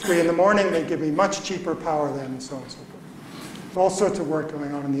at 3 in the morning. They give me much cheaper power then, and so on and so forth. There's all sorts of work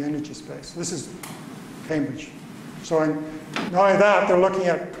going on in the energy space. This is Cambridge. So not only that, they're looking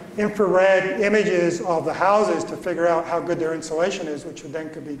at infrared images of the houses to figure out how good their insulation is, which then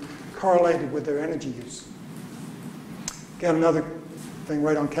could be correlated with their energy use. Again, another thing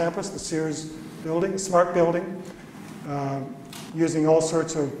right on campus, the Sears building, smart building, using all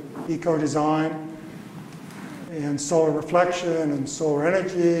sorts of eco-design and solar reflection and solar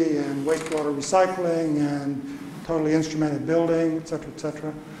energy and wastewater recycling and totally instrumented building, et cetera, et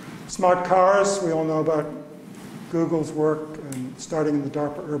cetera. Smart cars, we all know about Google's work and starting in the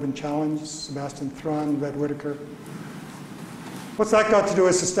DARPA Urban Challenge, Sebastian Thrun, Red Whitaker. What's that got to do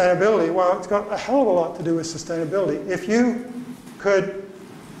with sustainability? Well, it's got a hell of a lot to do with sustainability. If you could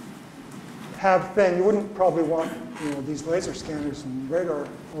have things, you wouldn't probably want these laser scanners and radar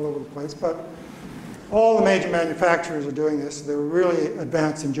all over the place, but all the major manufacturers are doing this. They're really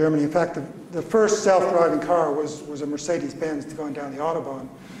advanced in Germany. In fact, the first self-driving car was a Mercedes-Benz going down the Autobahn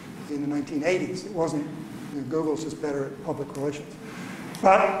in the 1980s. It wasn't, Google's just better at public relations.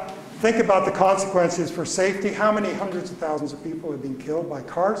 But think about the consequences for safety. How many hundreds of thousands of people have been killed by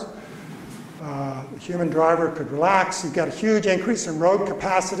cars? A human driver could relax. You've got a huge increase in road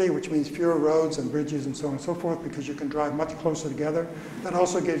capacity, which means fewer roads and bridges and so on and so forth, because you can drive much closer together. That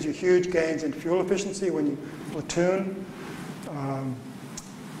also gives you huge gains in fuel efficiency when you platoon.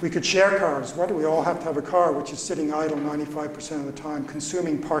 We could share cars. Why do we all have to have a car which is sitting idle 95% of the time,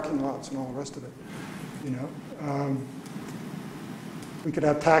 consuming parking lots and all the rest of it? We could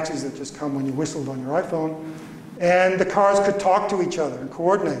have taxis that just come when you whistled on your iPhone. And the cars could talk to each other and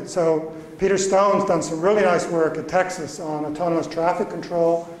coordinate. So Peter Stone's done some really nice work at Texas on autonomous traffic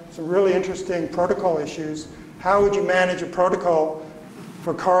control, some really interesting protocol issues. How would you manage a protocol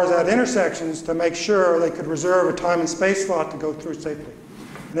for cars at intersections to make sure they could reserve a time and space slot to go through safely?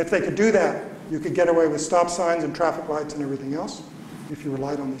 And if they could do that, you could get away with stop signs and traffic lights and everything else if you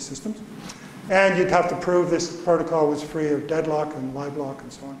relied on these systems. And you'd have to prove this protocol was free of deadlock and live lock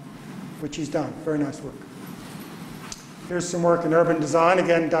and so on, which he's done. Very nice work. Here's some work in urban design,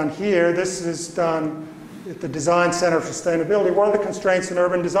 again done here. This is done at the Design Center for Sustainability. What are the constraints in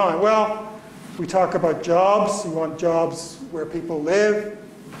urban design? Well, we talk about jobs. You want jobs where people live.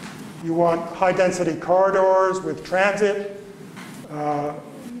 You want high-density corridors with transit.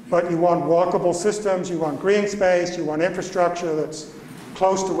 But you want walkable systems. You want green space. You want infrastructure that's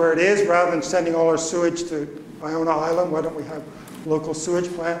close to where it is, rather than sending all our sewage to Iona Island. Why don't we have local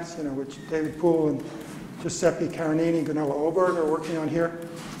sewage plants, which David Poole and Giuseppe Caronini and Gunilla Oberg are working on here.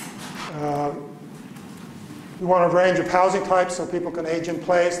 We want a range of housing types so people can age in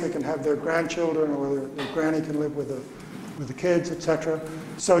place, they can have their grandchildren, or their granny can live with the kids, etc.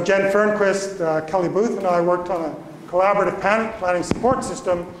 So Jen Fernquist, Kelly Booth, and I worked on a collaborative planning support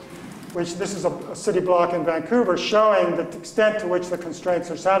system, which this is a city block in Vancouver, showing the extent to which the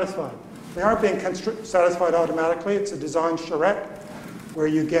constraints are satisfied. They aren't being satisfied automatically. It's a design charrette, where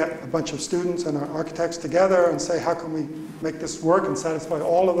you get a bunch of students and architects together and say, how can we make this work and satisfy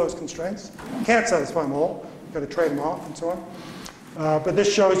all of those constraints? You can't satisfy them all. You've got to trade them off and so on. But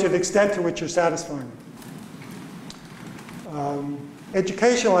this shows you the extent to which you're satisfying them.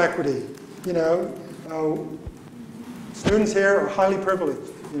 Educational equity. Students here are highly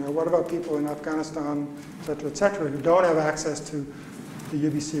privileged. What about people in Afghanistan, et cetera, who don't have access to the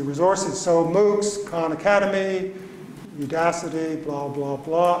UBC resources? So MOOCs, Khan Academy, Udacity, blah, blah,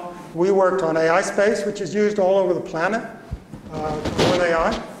 blah. We worked on AI Space, which is used all over the planet for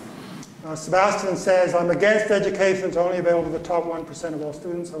AI. Sebastian says, I'm against education that's only available to the top 1% of all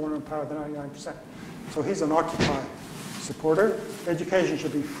students. I want to empower the 99%. So he's an Occupy supporter. Education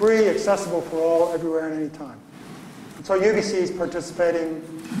should be free, accessible for all, everywhere and any time. And so UBC is participating.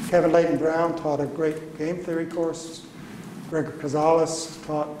 Kevin Leighton Brown taught a great game theory course. Gregor Cazalis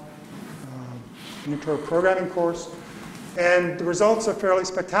taught an intro programming course. And the results are fairly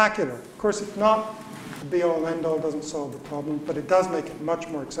spectacular. Of course, it's not the be-all and end-all, doesn't solve the problem, but it does make it much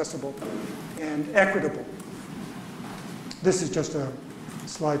more accessible and equitable. This is just a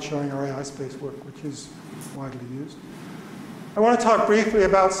slide showing our AI Space work, which is widely used. I want to talk briefly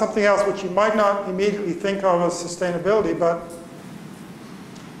about something else which you might not immediately think of as sustainability, but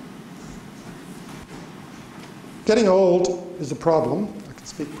getting old is a problem. I can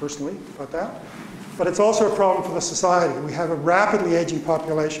speak personally about that. But it's also a problem for the society. We have a rapidly aging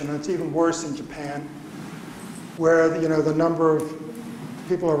population, and it's even worse in Japan, where the number of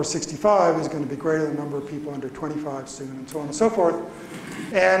people over 65 is going to be greater than the number of people under 25 soon, and so on and so forth.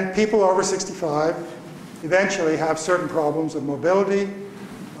 And people over 65 eventually have certain problems of mobility,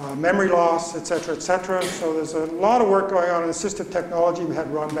 memory loss, et cetera, et cetera. So there's a lot of work going on in assistive technology. We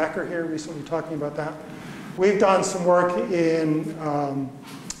had Ron Becker here recently talking about that. We've done some work in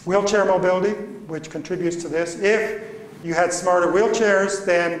wheelchair mobility, which contributes to this. If you had smarter wheelchairs,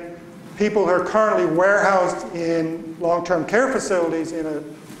 then people who are currently warehoused in long-term care facilities in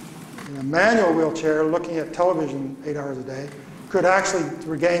a manual wheelchair looking at television 8 hours a day could actually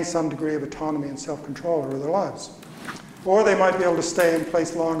regain some degree of autonomy and self-control over their lives. Or they might be able to stay in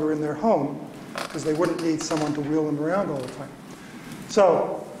place longer in their home because they wouldn't need someone to wheel them around all the time.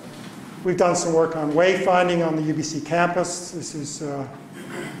 So we've done some work on wayfinding on the UBC campus. This is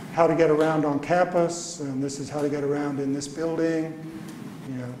how to get around on campus, and this is how to get around in this building.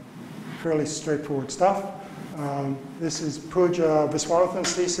 Fairly straightforward stuff. This is Pooja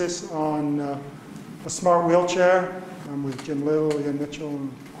Viswanathan's thesis on a smart wheelchair with Jim Little, Ian Mitchell,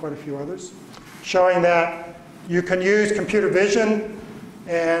 and quite a few others, showing that you can use computer vision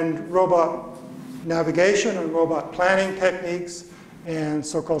and robot navigation and robot planning techniques and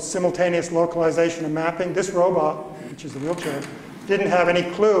so-called simultaneous localization and mapping. This robot, which is the wheelchair, didn't have any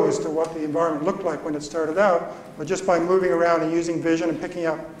clue as to what the environment looked like when it started out, but just by moving around and using vision and picking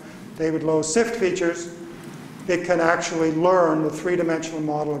up David Lowe's SIFT features, it can actually learn the three-dimensional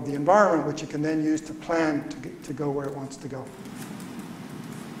model of the environment, which it can then use to plan to go where it wants to go.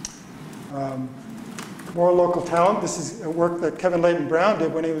 More local talent. This is a work that Kevin Leighton Brown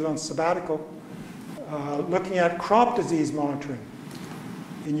did when he was on sabbatical, looking at crop disease monitoring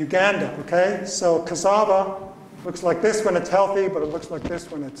in Uganda. Okay, so cassava looks like this when it's healthy, but it looks like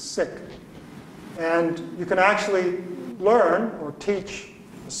this when it's sick. And you can actually learn or teach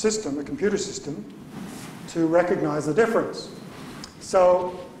a system, a computer system, to recognize the difference.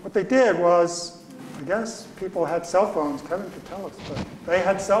 So what they did was, I guess people had cell phones, Kevin could tell us, but they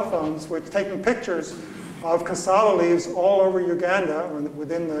had cell phones with taking pictures of cassava leaves all over Uganda or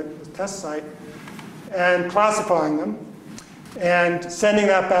within the test site and classifying them and sending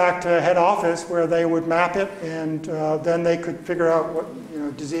that back to head office where they would map it, and then they could figure out what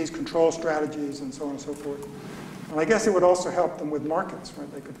disease control strategies and so on and so forth. And I guess it would also help them with markets,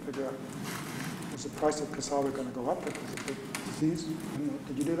 right? They could figure out, is the price of cassava going to go up because of the disease? I don't know.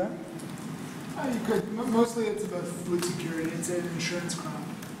 Did you do that? You could. Mostly it's about food security. It's an insurance crop.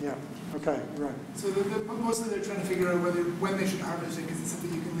 Yeah. Okay. Right. So mostly they're trying to figure out when they should harvest it, because it's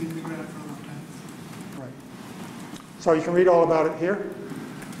something you can leave in the ground for a long time. Right. So you can read all about it here.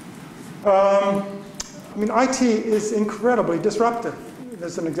 I mean, IT is incredibly disruptive.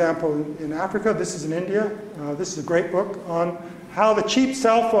 There's an example in Africa. This is in India. This is a great book on how the cheap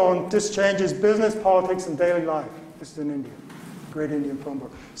cell phone just changes business, politics, and daily life. This is in India. Great Indian phone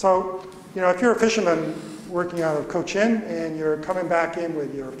book. So, if you're a fisherman working out of Cochin and you're coming back in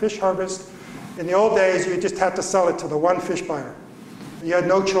with your fish harvest, in the old days you just had to sell it to the one fish buyer. You had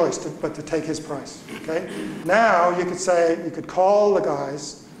no choice but to take his price. Okay? Now you could call the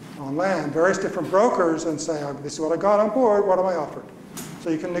guys on land, various different brokers, and say, oh, this is what I got on board, what am I offered? So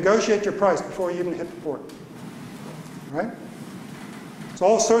you can negotiate your price before you even hit the port. Right? So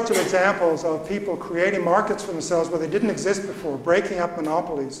all sorts of examples of people creating markets for themselves where they didn't exist before, breaking up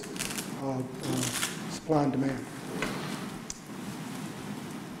monopolies of supply and demand.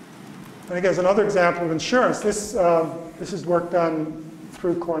 And again, as another example of insurance, this is work done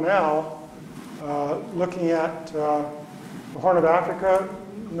through Cornell, looking at the Horn of Africa,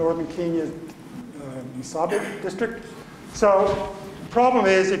 northern Kenya, Masabi district. So the problem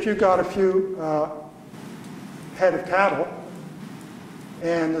is, if you've got a few head of cattle,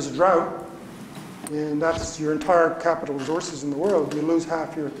 and there's a drought, and that's your entire capital resources in the world, you lose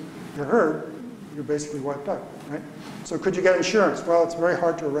half your herd, you're basically wiped out, right? So could you get insurance? Well, it's very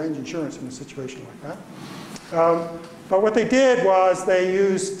hard to arrange insurance in a situation like that. But what they did was they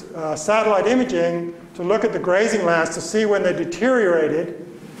used satellite imaging to look at the grazing lands to see when they deteriorated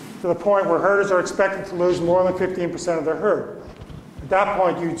to the point where herders are expected to lose more than 15% of their herd. At that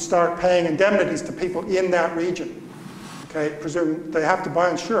point, you'd start paying indemnities to people in that region. Okay, presume they have to buy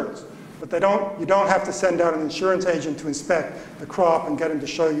insurance, but you don't have to send out an insurance agent to inspect the crop and get him to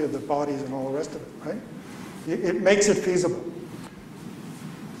show you the bodies and all the rest of it, right? It makes it feasible.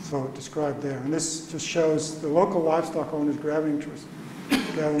 So described there. And this just shows the local livestock owners grabbing to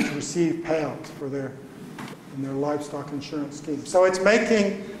receive payouts for their livestock insurance scheme. So it's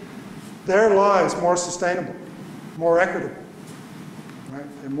making their lives more sustainable, more equitable, right?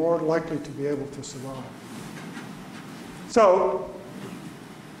 They're more likely to be able to survive. So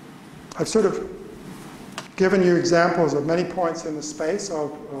I've sort of given you examples of many points in the space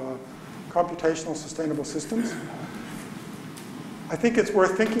of computational sustainable systems. I think it's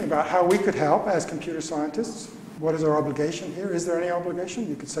worth thinking about how we could help as computer scientists. What is our obligation here? Is there any obligation?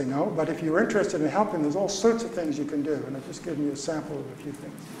 You could say no, but if you're interested in helping, there's all sorts of things you can do, and I've just given you a sample of a few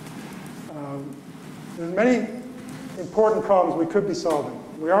things. There's many important problems we could be solving.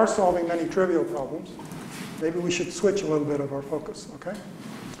 We are solving many trivial problems. Maybe we should switch a little bit of our focus, okay?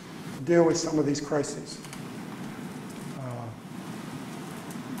 To deal with some of these crises.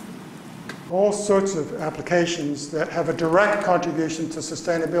 All sorts of applications that have a direct contribution to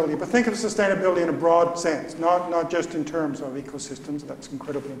sustainability. But think of sustainability in a broad sense, not just in terms of ecosystems, that's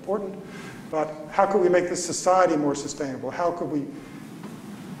incredibly important, but how could we make this society more sustainable? How could we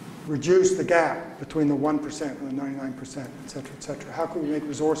reduce the gap between the 1% and the 99%, et cetera, et cetera? How could we make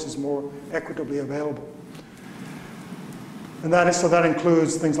resources more equitably available? And so that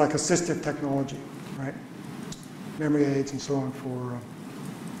includes things like assistive technology, right? memory aids and so on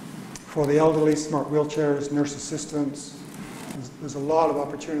for the elderly, smart wheelchairs, nurse assistants. There's a lot of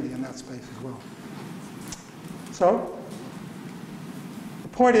opportunity in that space as well. So, the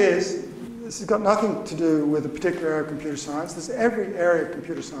point is, this has got nothing to do with a particular area of computer science. There's every area of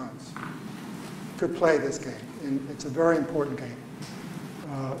computer science could play this game, and it's a very important game.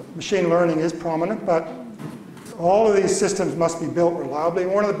 Machine learning is prominent, but all of these systems must be built reliably.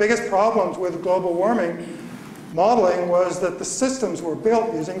 And one of the biggest problems with global warming modeling was that the systems were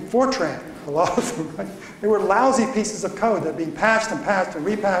built using Fortran, a lot of them, right? They were lousy pieces of code that were being patched and patched and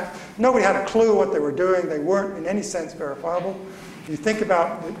repatched. Nobody had a clue what they were doing. They weren't in any sense verifiable. If you think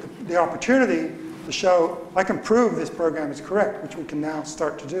about the opportunity to show, I can prove this program is correct, which we can now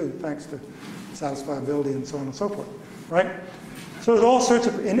start to do thanks to satisfiability and so on and so forth, right? So there's all sorts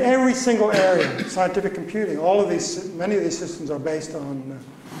of, in every single area, scientific computing, many of these systems are based on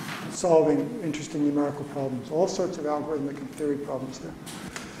solving interesting numerical problems, all sorts of algorithmic and theory problems there.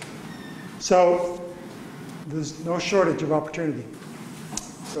 So there's no shortage of opportunity.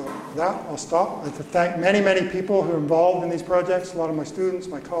 So with that, I'll stop. I'd like to thank many, many people who are involved in these projects, a lot of my students,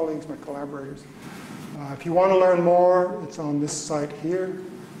 my colleagues, my collaborators. If you want to learn more, it's on this site here,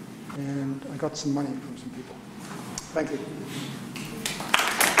 and I got some money from some people. Thank you.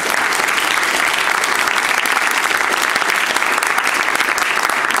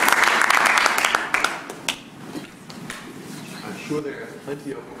 I'm sure there are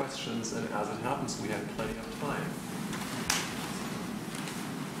plenty of questions, and as it happens, we have plenty of time.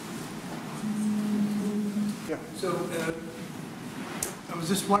 Yeah. So I was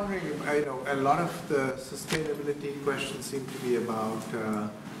just wondering, a lot of the sustainability questions seem to be about,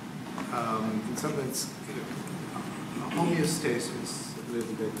 in some ways, homeostasis a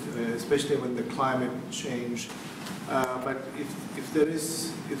little bit, especially when the climate change. But if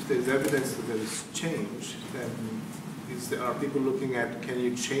there's evidence that there is change, then are people looking at, can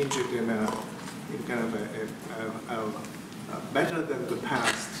you change it in kind of a better than the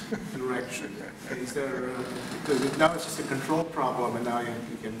past direction? Is there, because now it's just a control problem, and now you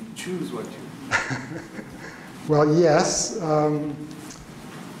can choose what you... Well, yes. I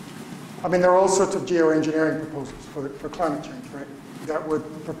mean, there are all sorts of geoengineering proposals for climate change, right? That would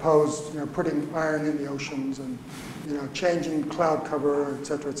propose, putting iron in the oceans and, changing cloud cover, et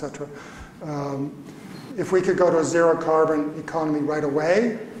cetera, et cetera. If we could go to a zero carbon economy right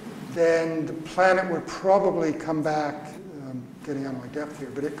away, then the planet would probably come back, getting out of my depth here,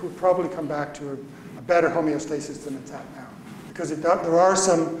 but it could probably come back to a better homeostasis than it's at now. Because there are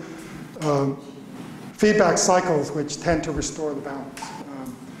some feedback cycles which tend to restore the balance.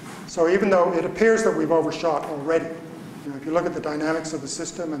 So even though it appears that we've overshot already, if you look at the dynamics of the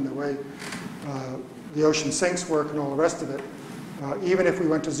system and the way the ocean sinks work and all the rest of it, even if we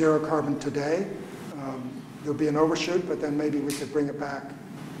went to zero carbon today, there'll be an overshoot, but then maybe we could bring it back,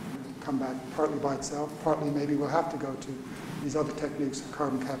 come back partly by itself, partly maybe we'll have to go to these other techniques of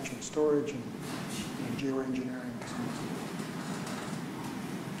carbon capture and storage and geoengineering and so on.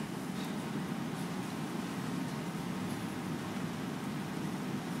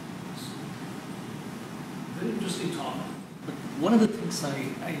 Very interesting talk. But one of the things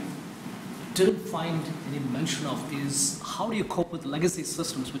I didn't find any mention of is how do you cope with legacy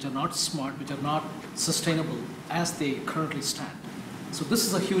systems which are not smart, which are not sustainable as they currently stand? So this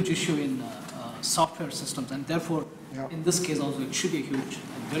is a huge issue in software systems, and therefore, in this case also, it should be a huge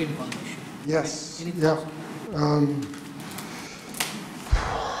and very important issue. Yes. Any yeah.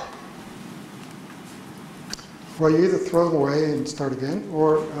 Well, you either throw them away and start again,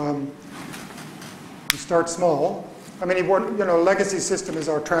 or you start small. I mean, a legacy system is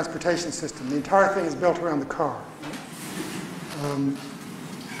our transportation system. The entire thing is built around the car.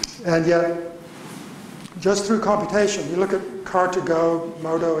 And yet, just through computation, you look at Car2Go,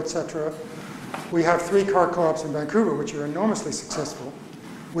 Modo, etc. We have 3 car co-ops in Vancouver, which are enormously successful,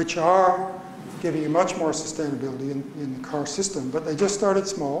 which are giving you much more sustainability in the car system. But they just started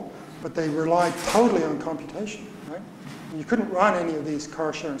small, but they relied totally on computation, right? And you couldn't run any of these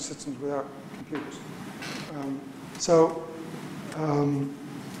car sharing systems without computers.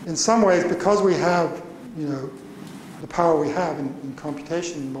 In some ways, because we have, the power we have in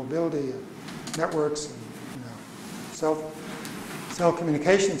computation, mobility, and networks, and cell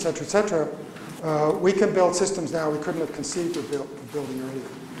communication, et cetera, we can build systems now we couldn't have conceived of building earlier,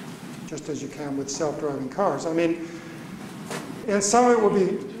 just as you can with self-driving cars. I mean, in some of it will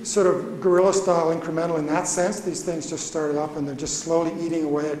be sort of guerrilla-style incremental in that sense. These things just started up and they're just slowly eating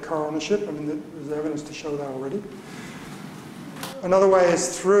away at car ownership. I mean, there's evidence to show that already. Another way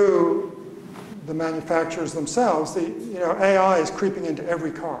is through the manufacturers themselves. AI is creeping into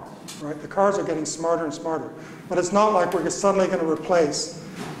every car. right? The cars are getting smarter and smarter. But it's not like we're suddenly going to replace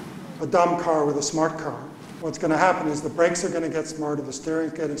a dumb car with a smart car. What's going to happen is the brakes are going to get smarter, the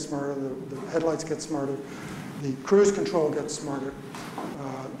steering's getting smarter, the headlights get smarter, the cruise control gets smarter,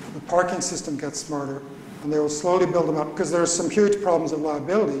 the parking system gets smarter, and they will slowly build them up because there's some huge problems of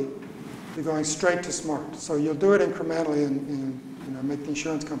liability. They're going straight to smart. So you'll do it incrementally and make the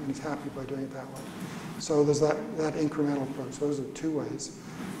insurance companies happy by doing it that way. So there's that incremental approach. Those are two ways.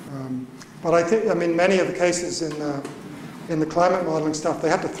 But I think, many of the cases in the climate modeling stuff, they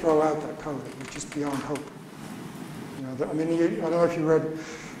had to throw out that code, which is beyond hope. I don't know if you read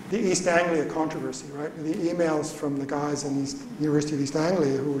the East Anglia controversy, right? The emails from the guys in the University of East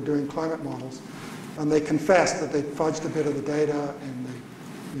Anglia who were doing climate models, and they confessed that they fudged a bit of the data, and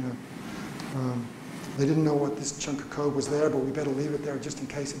they didn't know what this chunk of code was there, but we better leave it there just in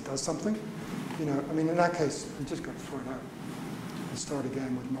case it does something. In that case, we just got to throw it out and start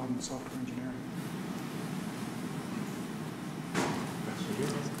again with modern software engineering.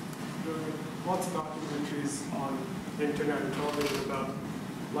 Lots of documentaries on the internet and television about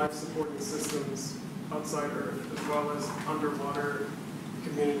life-supporting systems outside Earth as well as underwater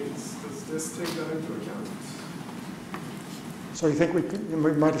communities. Does this take that into account? So you think we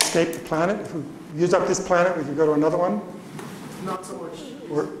might escape the planet? If we use up this planet, we could go to another one? Not so much.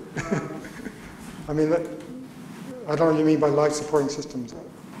 I don't know what you mean by life-supporting systems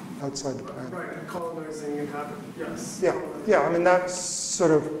outside the planet. Right, and colonizing inhabitants, yes. Yeah, that's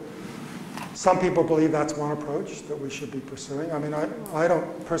sort of, some people believe that's one approach that we should be pursuing. I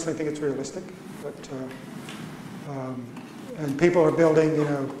don't personally think it's realistic, but, and people are building,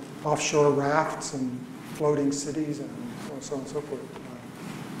 offshore rafts and floating cities and so on and so forth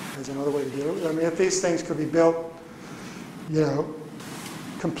as another way to deal with it. If these things could be built,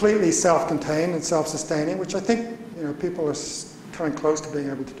 completely self-contained and self-sustaining, which I think, people are coming close to being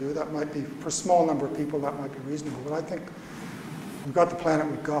able to do. That might be, for a small number of people, that might be reasonable. But I think we've got the planet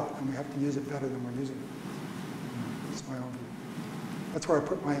we've got, and we have to use it better than we're using it. That's my own view. That's where I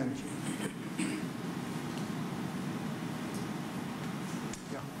put my energy.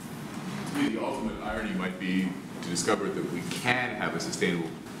 Yeah. To me, the ultimate irony might be to discover that we can have a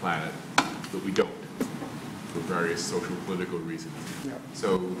sustainable planet, but we don't, for various social, political reasons. Yeah.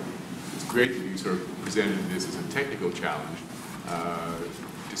 So it's great that you sort of presented this as a technical challenge.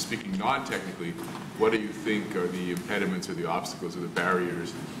 Speaking non-technically, what do you think are the impediments or the obstacles or the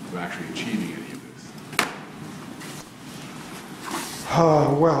barriers to actually achieving any of this?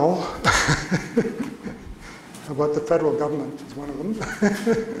 Well, about the federal government is one of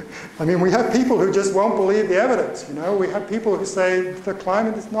them. We have people who just won't believe the evidence. We have people who say the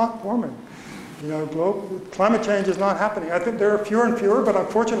climate is not warming. Global climate change is not happening. I think there are fewer and fewer, but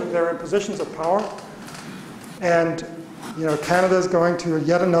unfortunately they're in positions of power. And Canada's going to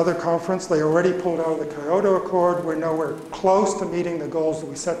yet another conference. They already pulled out of the Kyoto Accord. We're nowhere close to meeting the goals that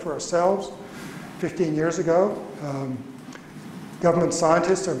we set for ourselves 15 years ago. Government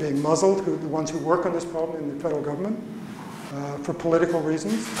scientists are being muzzled, the ones who work on this problem in the federal government, for political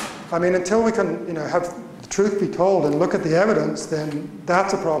reasons. Until we can have the truth be told and look at the evidence, then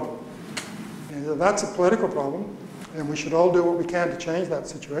that's a problem. And that's a political problem, and we should all do what we can to change that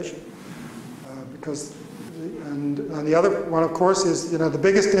situation. And the other one, of course, is the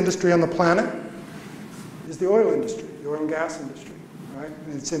biggest industry on the planet is the oil industry, the oil and gas industry, right?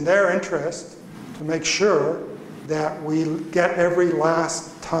 And it's in their interest to make sure that we get every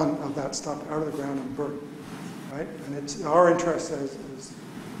last ton of that stuff out of the ground and burned, right? And it's our interest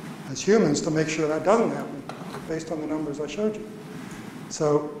as humans to make sure that doesn't happen, based on the numbers I showed you.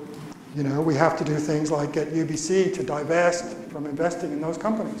 So, we have to do things like get UBC to divest from investing in those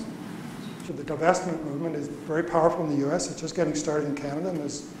companies. So the divestment movement is very powerful in the US. It's just getting started in Canada, and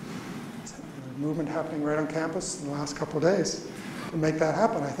there's a movement happening right on campus in the last couple of days to make that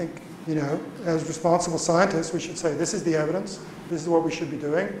happen. I think, as responsible scientists, we should say, this is the evidence, this is what we should be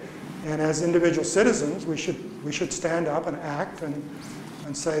doing. And as individual citizens, we should stand up and act and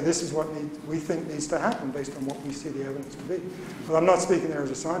say, this is what we think needs to happen based on what we see the evidence to be. But I'm not speaking there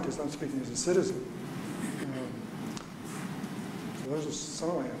as a scientist, I'm speaking as a citizen. So those are some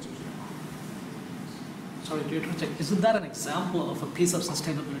of my answers. Sorry to interject. Isn't that an example of a piece of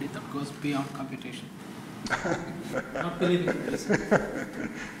sustainability that goes beyond computation? Not believing in this.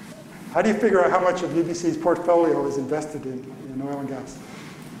 How do you figure out how much of UBC's portfolio is invested in oil and gas?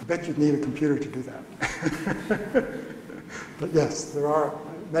 I bet you'd need a computer to do that. But yes, there are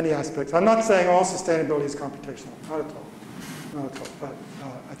many aspects. I'm not saying all sustainability is computational, not at all. Not at all. But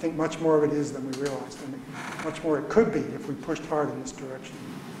I think much more of it is than we realized, and much more it could be if we pushed hard in this direction.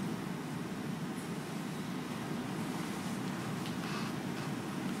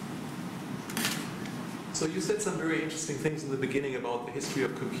 So you said some very interesting things in the beginning about the history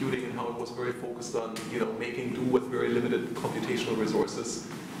of computing and how it was very focused on, making do with very limited computational resources,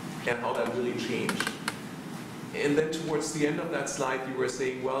 and how that really changed. And then towards the end of that slide, you were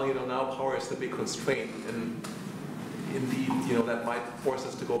saying, well, now power is the big constraint, and indeed, that might force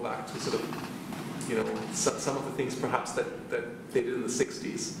us to go back to sort of, some of the things perhaps that they did in the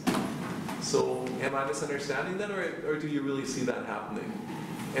 60s. So am I misunderstanding that, or do you really see that happening?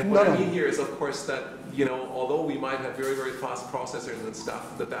 And what I mean here is, of course, that, although we might have very, very fast processors and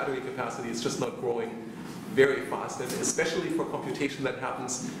stuff, the battery capacity is just not growing very fast. And especially for computation that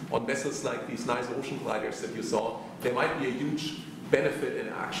happens on vessels like these nice ocean gliders that you saw, there might be a huge benefit in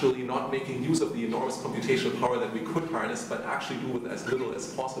actually not making use of the enormous computational power that we could harness, but actually do with as little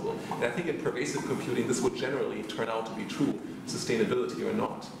as possible. And I think in pervasive computing, this would generally turn out to be true, sustainability or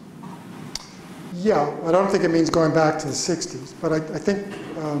not. Yeah, I don't think it means going back to the 60s, but I think...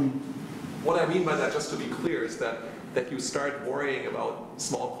 What I mean by that, just to be clear, is that you start worrying about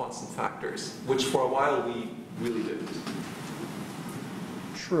small constant factors, which for a while we really didn't.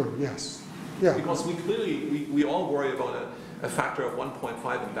 True, yes. Yeah. Because we clearly, we all worry about a factor of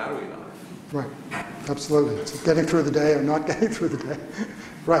 1.5 in battery life. Right, absolutely. It's getting through the day or not getting through the day.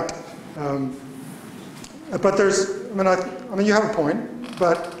 Right. But there's, I mean, you have a point,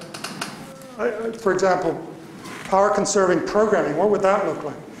 but for example, power conserving programming, what would that look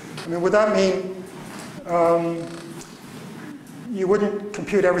like? I mean, would that mean you wouldn't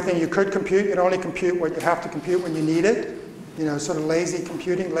compute everything you could compute, you'd only compute what you have to compute when you need it? Sort of lazy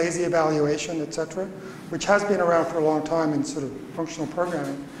computing, lazy evaluation, etc., which has been around for a long time in sort of functional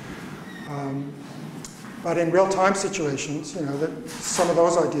programming. But in real-time situations, that some of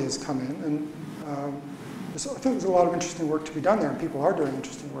those ideas come in, and I think there's a lot of interesting work to be done there, and people are doing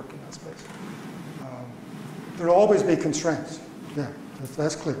interesting work in that space. There will always be constraints. Yeah,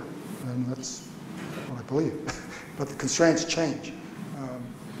 that's clear, and that's what I believe. But the constraints change,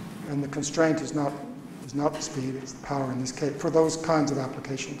 and the constraint is not the speed; it's the power in this case for those kinds of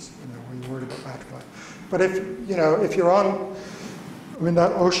applications. Where you're worried about battery life. But if you're on,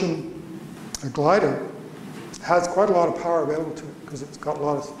 that ocean glider has quite a lot of power available to it because it's got a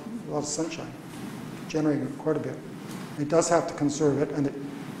lot of sunshine, generating quite a bit. It does have to conserve it,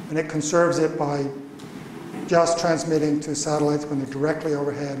 and it conserves it by just transmitting to satellites when they're directly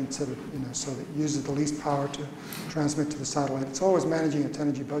overhead instead of, so that it uses the least power to transmit to the satellite. It's always managing its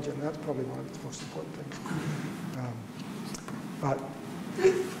energy budget, and that's probably one of its most important things. But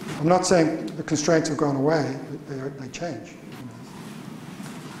I'm not saying the constraints have gone away, they change.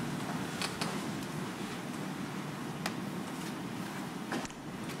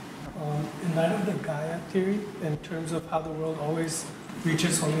 In light of the Gaia theory, in terms of how the world always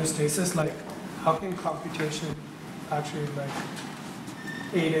reaches homeostasis, like how can computation actually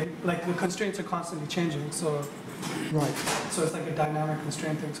aid it? Like the constraints are constantly changing, so right. So it's like a dynamic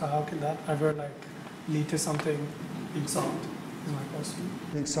constraint thing. So how can that ever lead to something being solved? Is my question.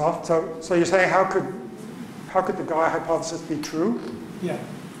 Being solved. So you're saying how could the Gaia hypothesis be true? Yeah.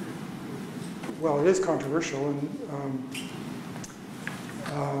 Well, it is controversial, and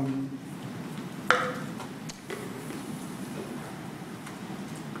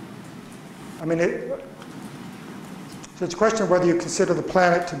so it's a question of whether you consider the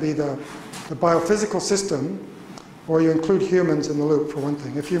planet to be the biophysical system, or you include humans in the loop, for one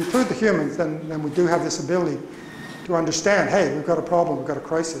thing. If you include the humans, then we do have this ability to understand, hey, we've got a problem, we've got a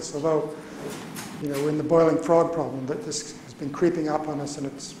crisis. Although, we're in the boiling frog problem, that this has been creeping up on us, and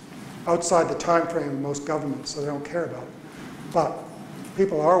it's outside the time frame of most governments, so they don't care about it. But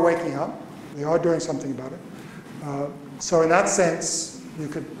people are waking up, they are doing something about it. So in that sense,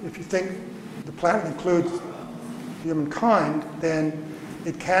 if you think the planet includes humankind, then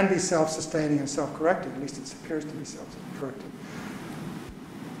it can be self-sustaining and self-correcting. At least it appears to be self-correcting.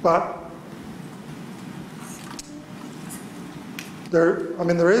 But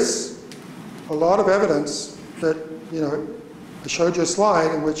there is a lot of evidence that, I showed you a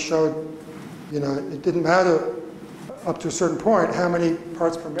slide in which showed, it didn't matter up to a certain point how many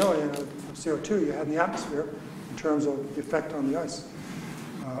parts per million of CO2 you had in the atmosphere in terms of the effect on the ice.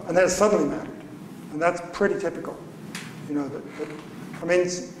 And then it suddenly mattered. And that's pretty typical.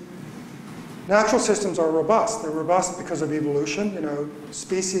 Natural systems are robust. They're robust because of evolution.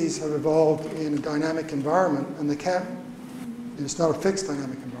 Species have evolved in a dynamic environment, and it's not a fixed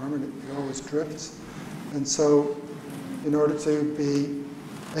dynamic environment. It always drifts. And so in order to be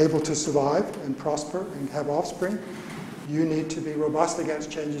able to survive and prosper and have offspring, you need to be robust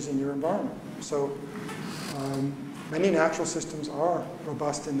against changes in your environment. So many natural systems are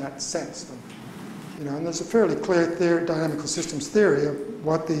robust in that sense. And there's a fairly clear dynamical systems theory of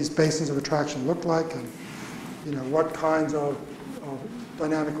what these basins of attraction look like, and what kinds of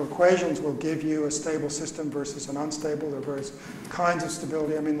dynamical equations will give you a stable system versus an unstable. There are various kinds of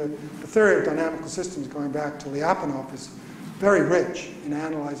stability. I mean, the theory of dynamical systems, going back to Lyapunov, is very rich in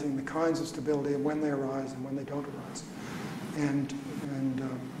analyzing the kinds of stability and when they arise and when they don't arise. And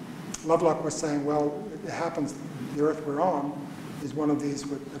Lovelock was saying, well, it happens, the Earth we're on is one of these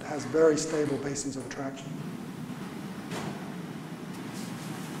that has very stable basins of attraction.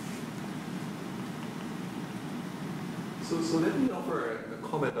 So let me offer a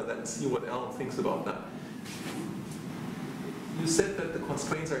comment on that and see what Alan thinks about that. You said that the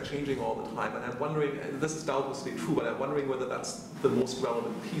constraints are changing all the time, and I'm wondering, and this is doubtlessly true, but I'm wondering whether that's the most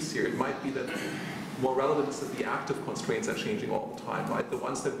relevant piece here. It might be that more relevant is that the active constraints are changing all the time, right? The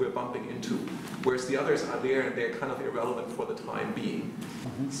ones that we're bumping into, whereas the others are there and they're kind of irrelevant for the time being.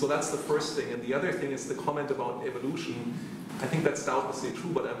 So that's the first thing. And the other thing is the comment about evolution. I think that's doubtlessly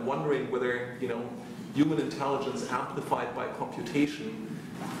true, but I'm wondering whether, human intelligence amplified by computation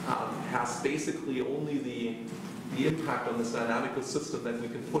has basically only the impact on this dynamical system that we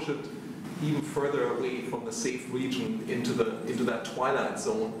can push it even further away from the safe region into that twilight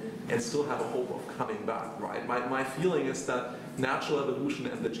zone and still have a hope of coming back, right? My feeling is that natural evolution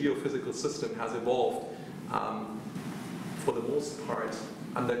and the geophysical system has evolved for the most part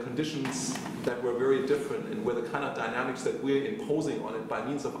under conditions that were very different, and where the kind of dynamics that we're imposing on it by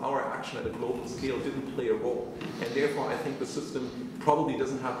means of our action at a global scale didn't play a role. And therefore, I think the system probably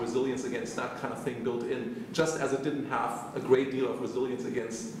doesn't have resilience against that kind of thing built in, just as it didn't have a great deal of resilience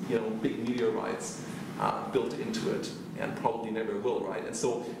against, big meteorites built into it, and probably never will, right? And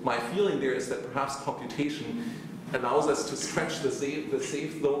so my feeling there is that perhaps computation allows us to stretch the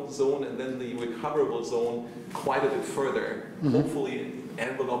safe zone and then the recoverable zone quite a bit further, hopefully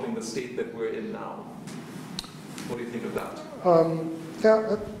enveloping the state that we're in now. What do you think of that? Yeah,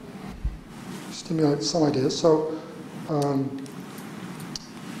 that stimulates some ideas. So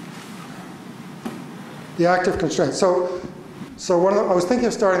the active constraints. So I was thinking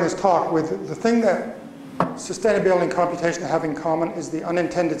of starting this talk with the thing that sustainability and computation have in common is the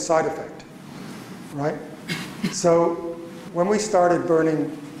unintended side effect, right? So when we started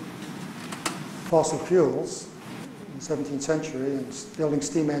burning fossil fuels in the 17th century and building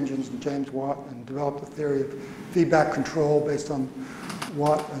steam engines and James Watt, and developed a theory of feedback control based on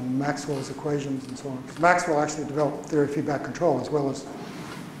Watt and Maxwell's equations and so on. Because Maxwell actually developed the theory of feedback control as well as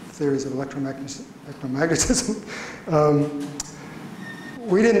theories of electromagnetism.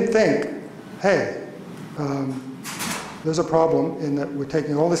 We didn't think, hey, there's a problem in that we're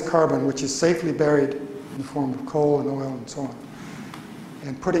taking all this carbon, which is safely buried in the form of coal and oil and so on,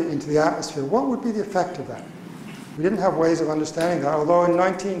 and putting it into the atmosphere. What would be the effect of that? We didn't have ways of understanding that, although in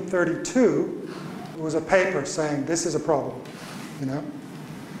 1932 there was a paper saying this is a problem,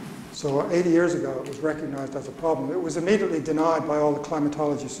 So 80 years ago it was recognized as a problem. It was immediately denied by all the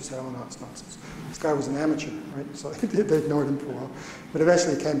climatologists who said, oh no, it's nonsense. This guy was an amateur, right? So they ignored him for a while. But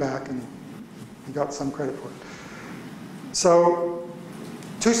eventually he came back and he got some credit for it. So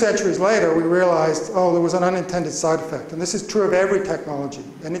 2 centuries later, we realized, oh, there was an unintended side effect. And this is true of every technology.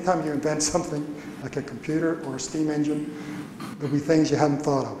 Anytime you invent something, like a computer or a steam engine, there'll be things you hadn't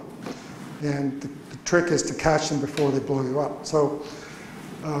thought of. And the trick is to catch them before they blow you up. So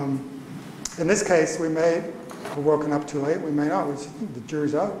in this case, we may have woken up too late, we may not. The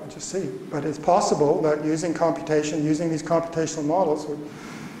jury's out, we'll just see. But it's possible that using computation, using these computational models,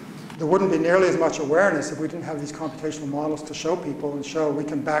 there wouldn't be nearly as much awareness if we didn't have these computational models to show people and show we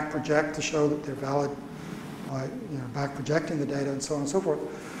can back project to show that they're valid by back projecting the data and so on and so forth.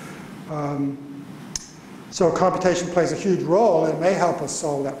 So computation plays a huge role and it may help us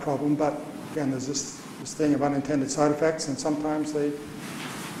solve that problem, but again, there's this thing of unintended side effects, and sometimes they,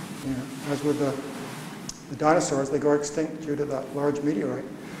 as with the dinosaurs, they go extinct due to that large meteorite.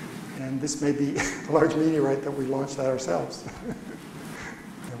 And this may be a large meteorite that we launched at ourselves.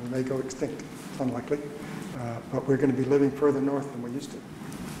 We may go extinct, it's unlikely, but we're going to be living further north than we used to.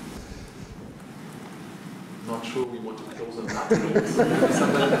 Not sure we want to close on that note, so maybe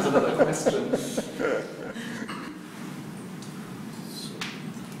somebody has another question.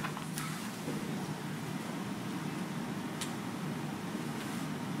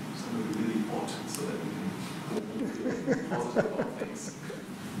 Somebody really hot, so that we can go positive about things.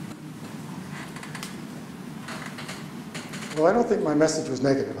 Well, I don't think my message was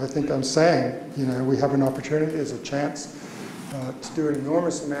negative. I think I'm saying, we have an opportunity, there's a chance to do an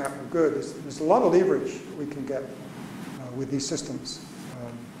enormous amount of good. There's a lot of leverage we can get with these systems.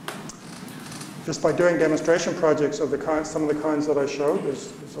 Just by doing demonstration projects of some of the kinds that I showed,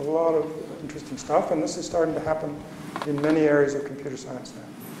 there's a lot of interesting stuff, and this is starting to happen in many areas of computer science now.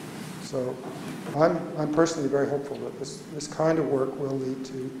 So I'm personally very hopeful that this kind of work will lead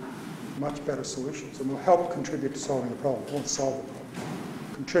to much better solutions and will help contribute to solving the problem. It won't solve the problem,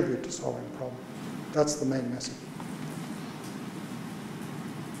 contribute to solving the problem. That's the main message.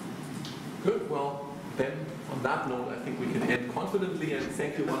 Good. Well, then on that note, I think we can end confidently, and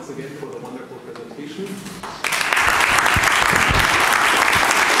thank you once again for the wonderful presentation.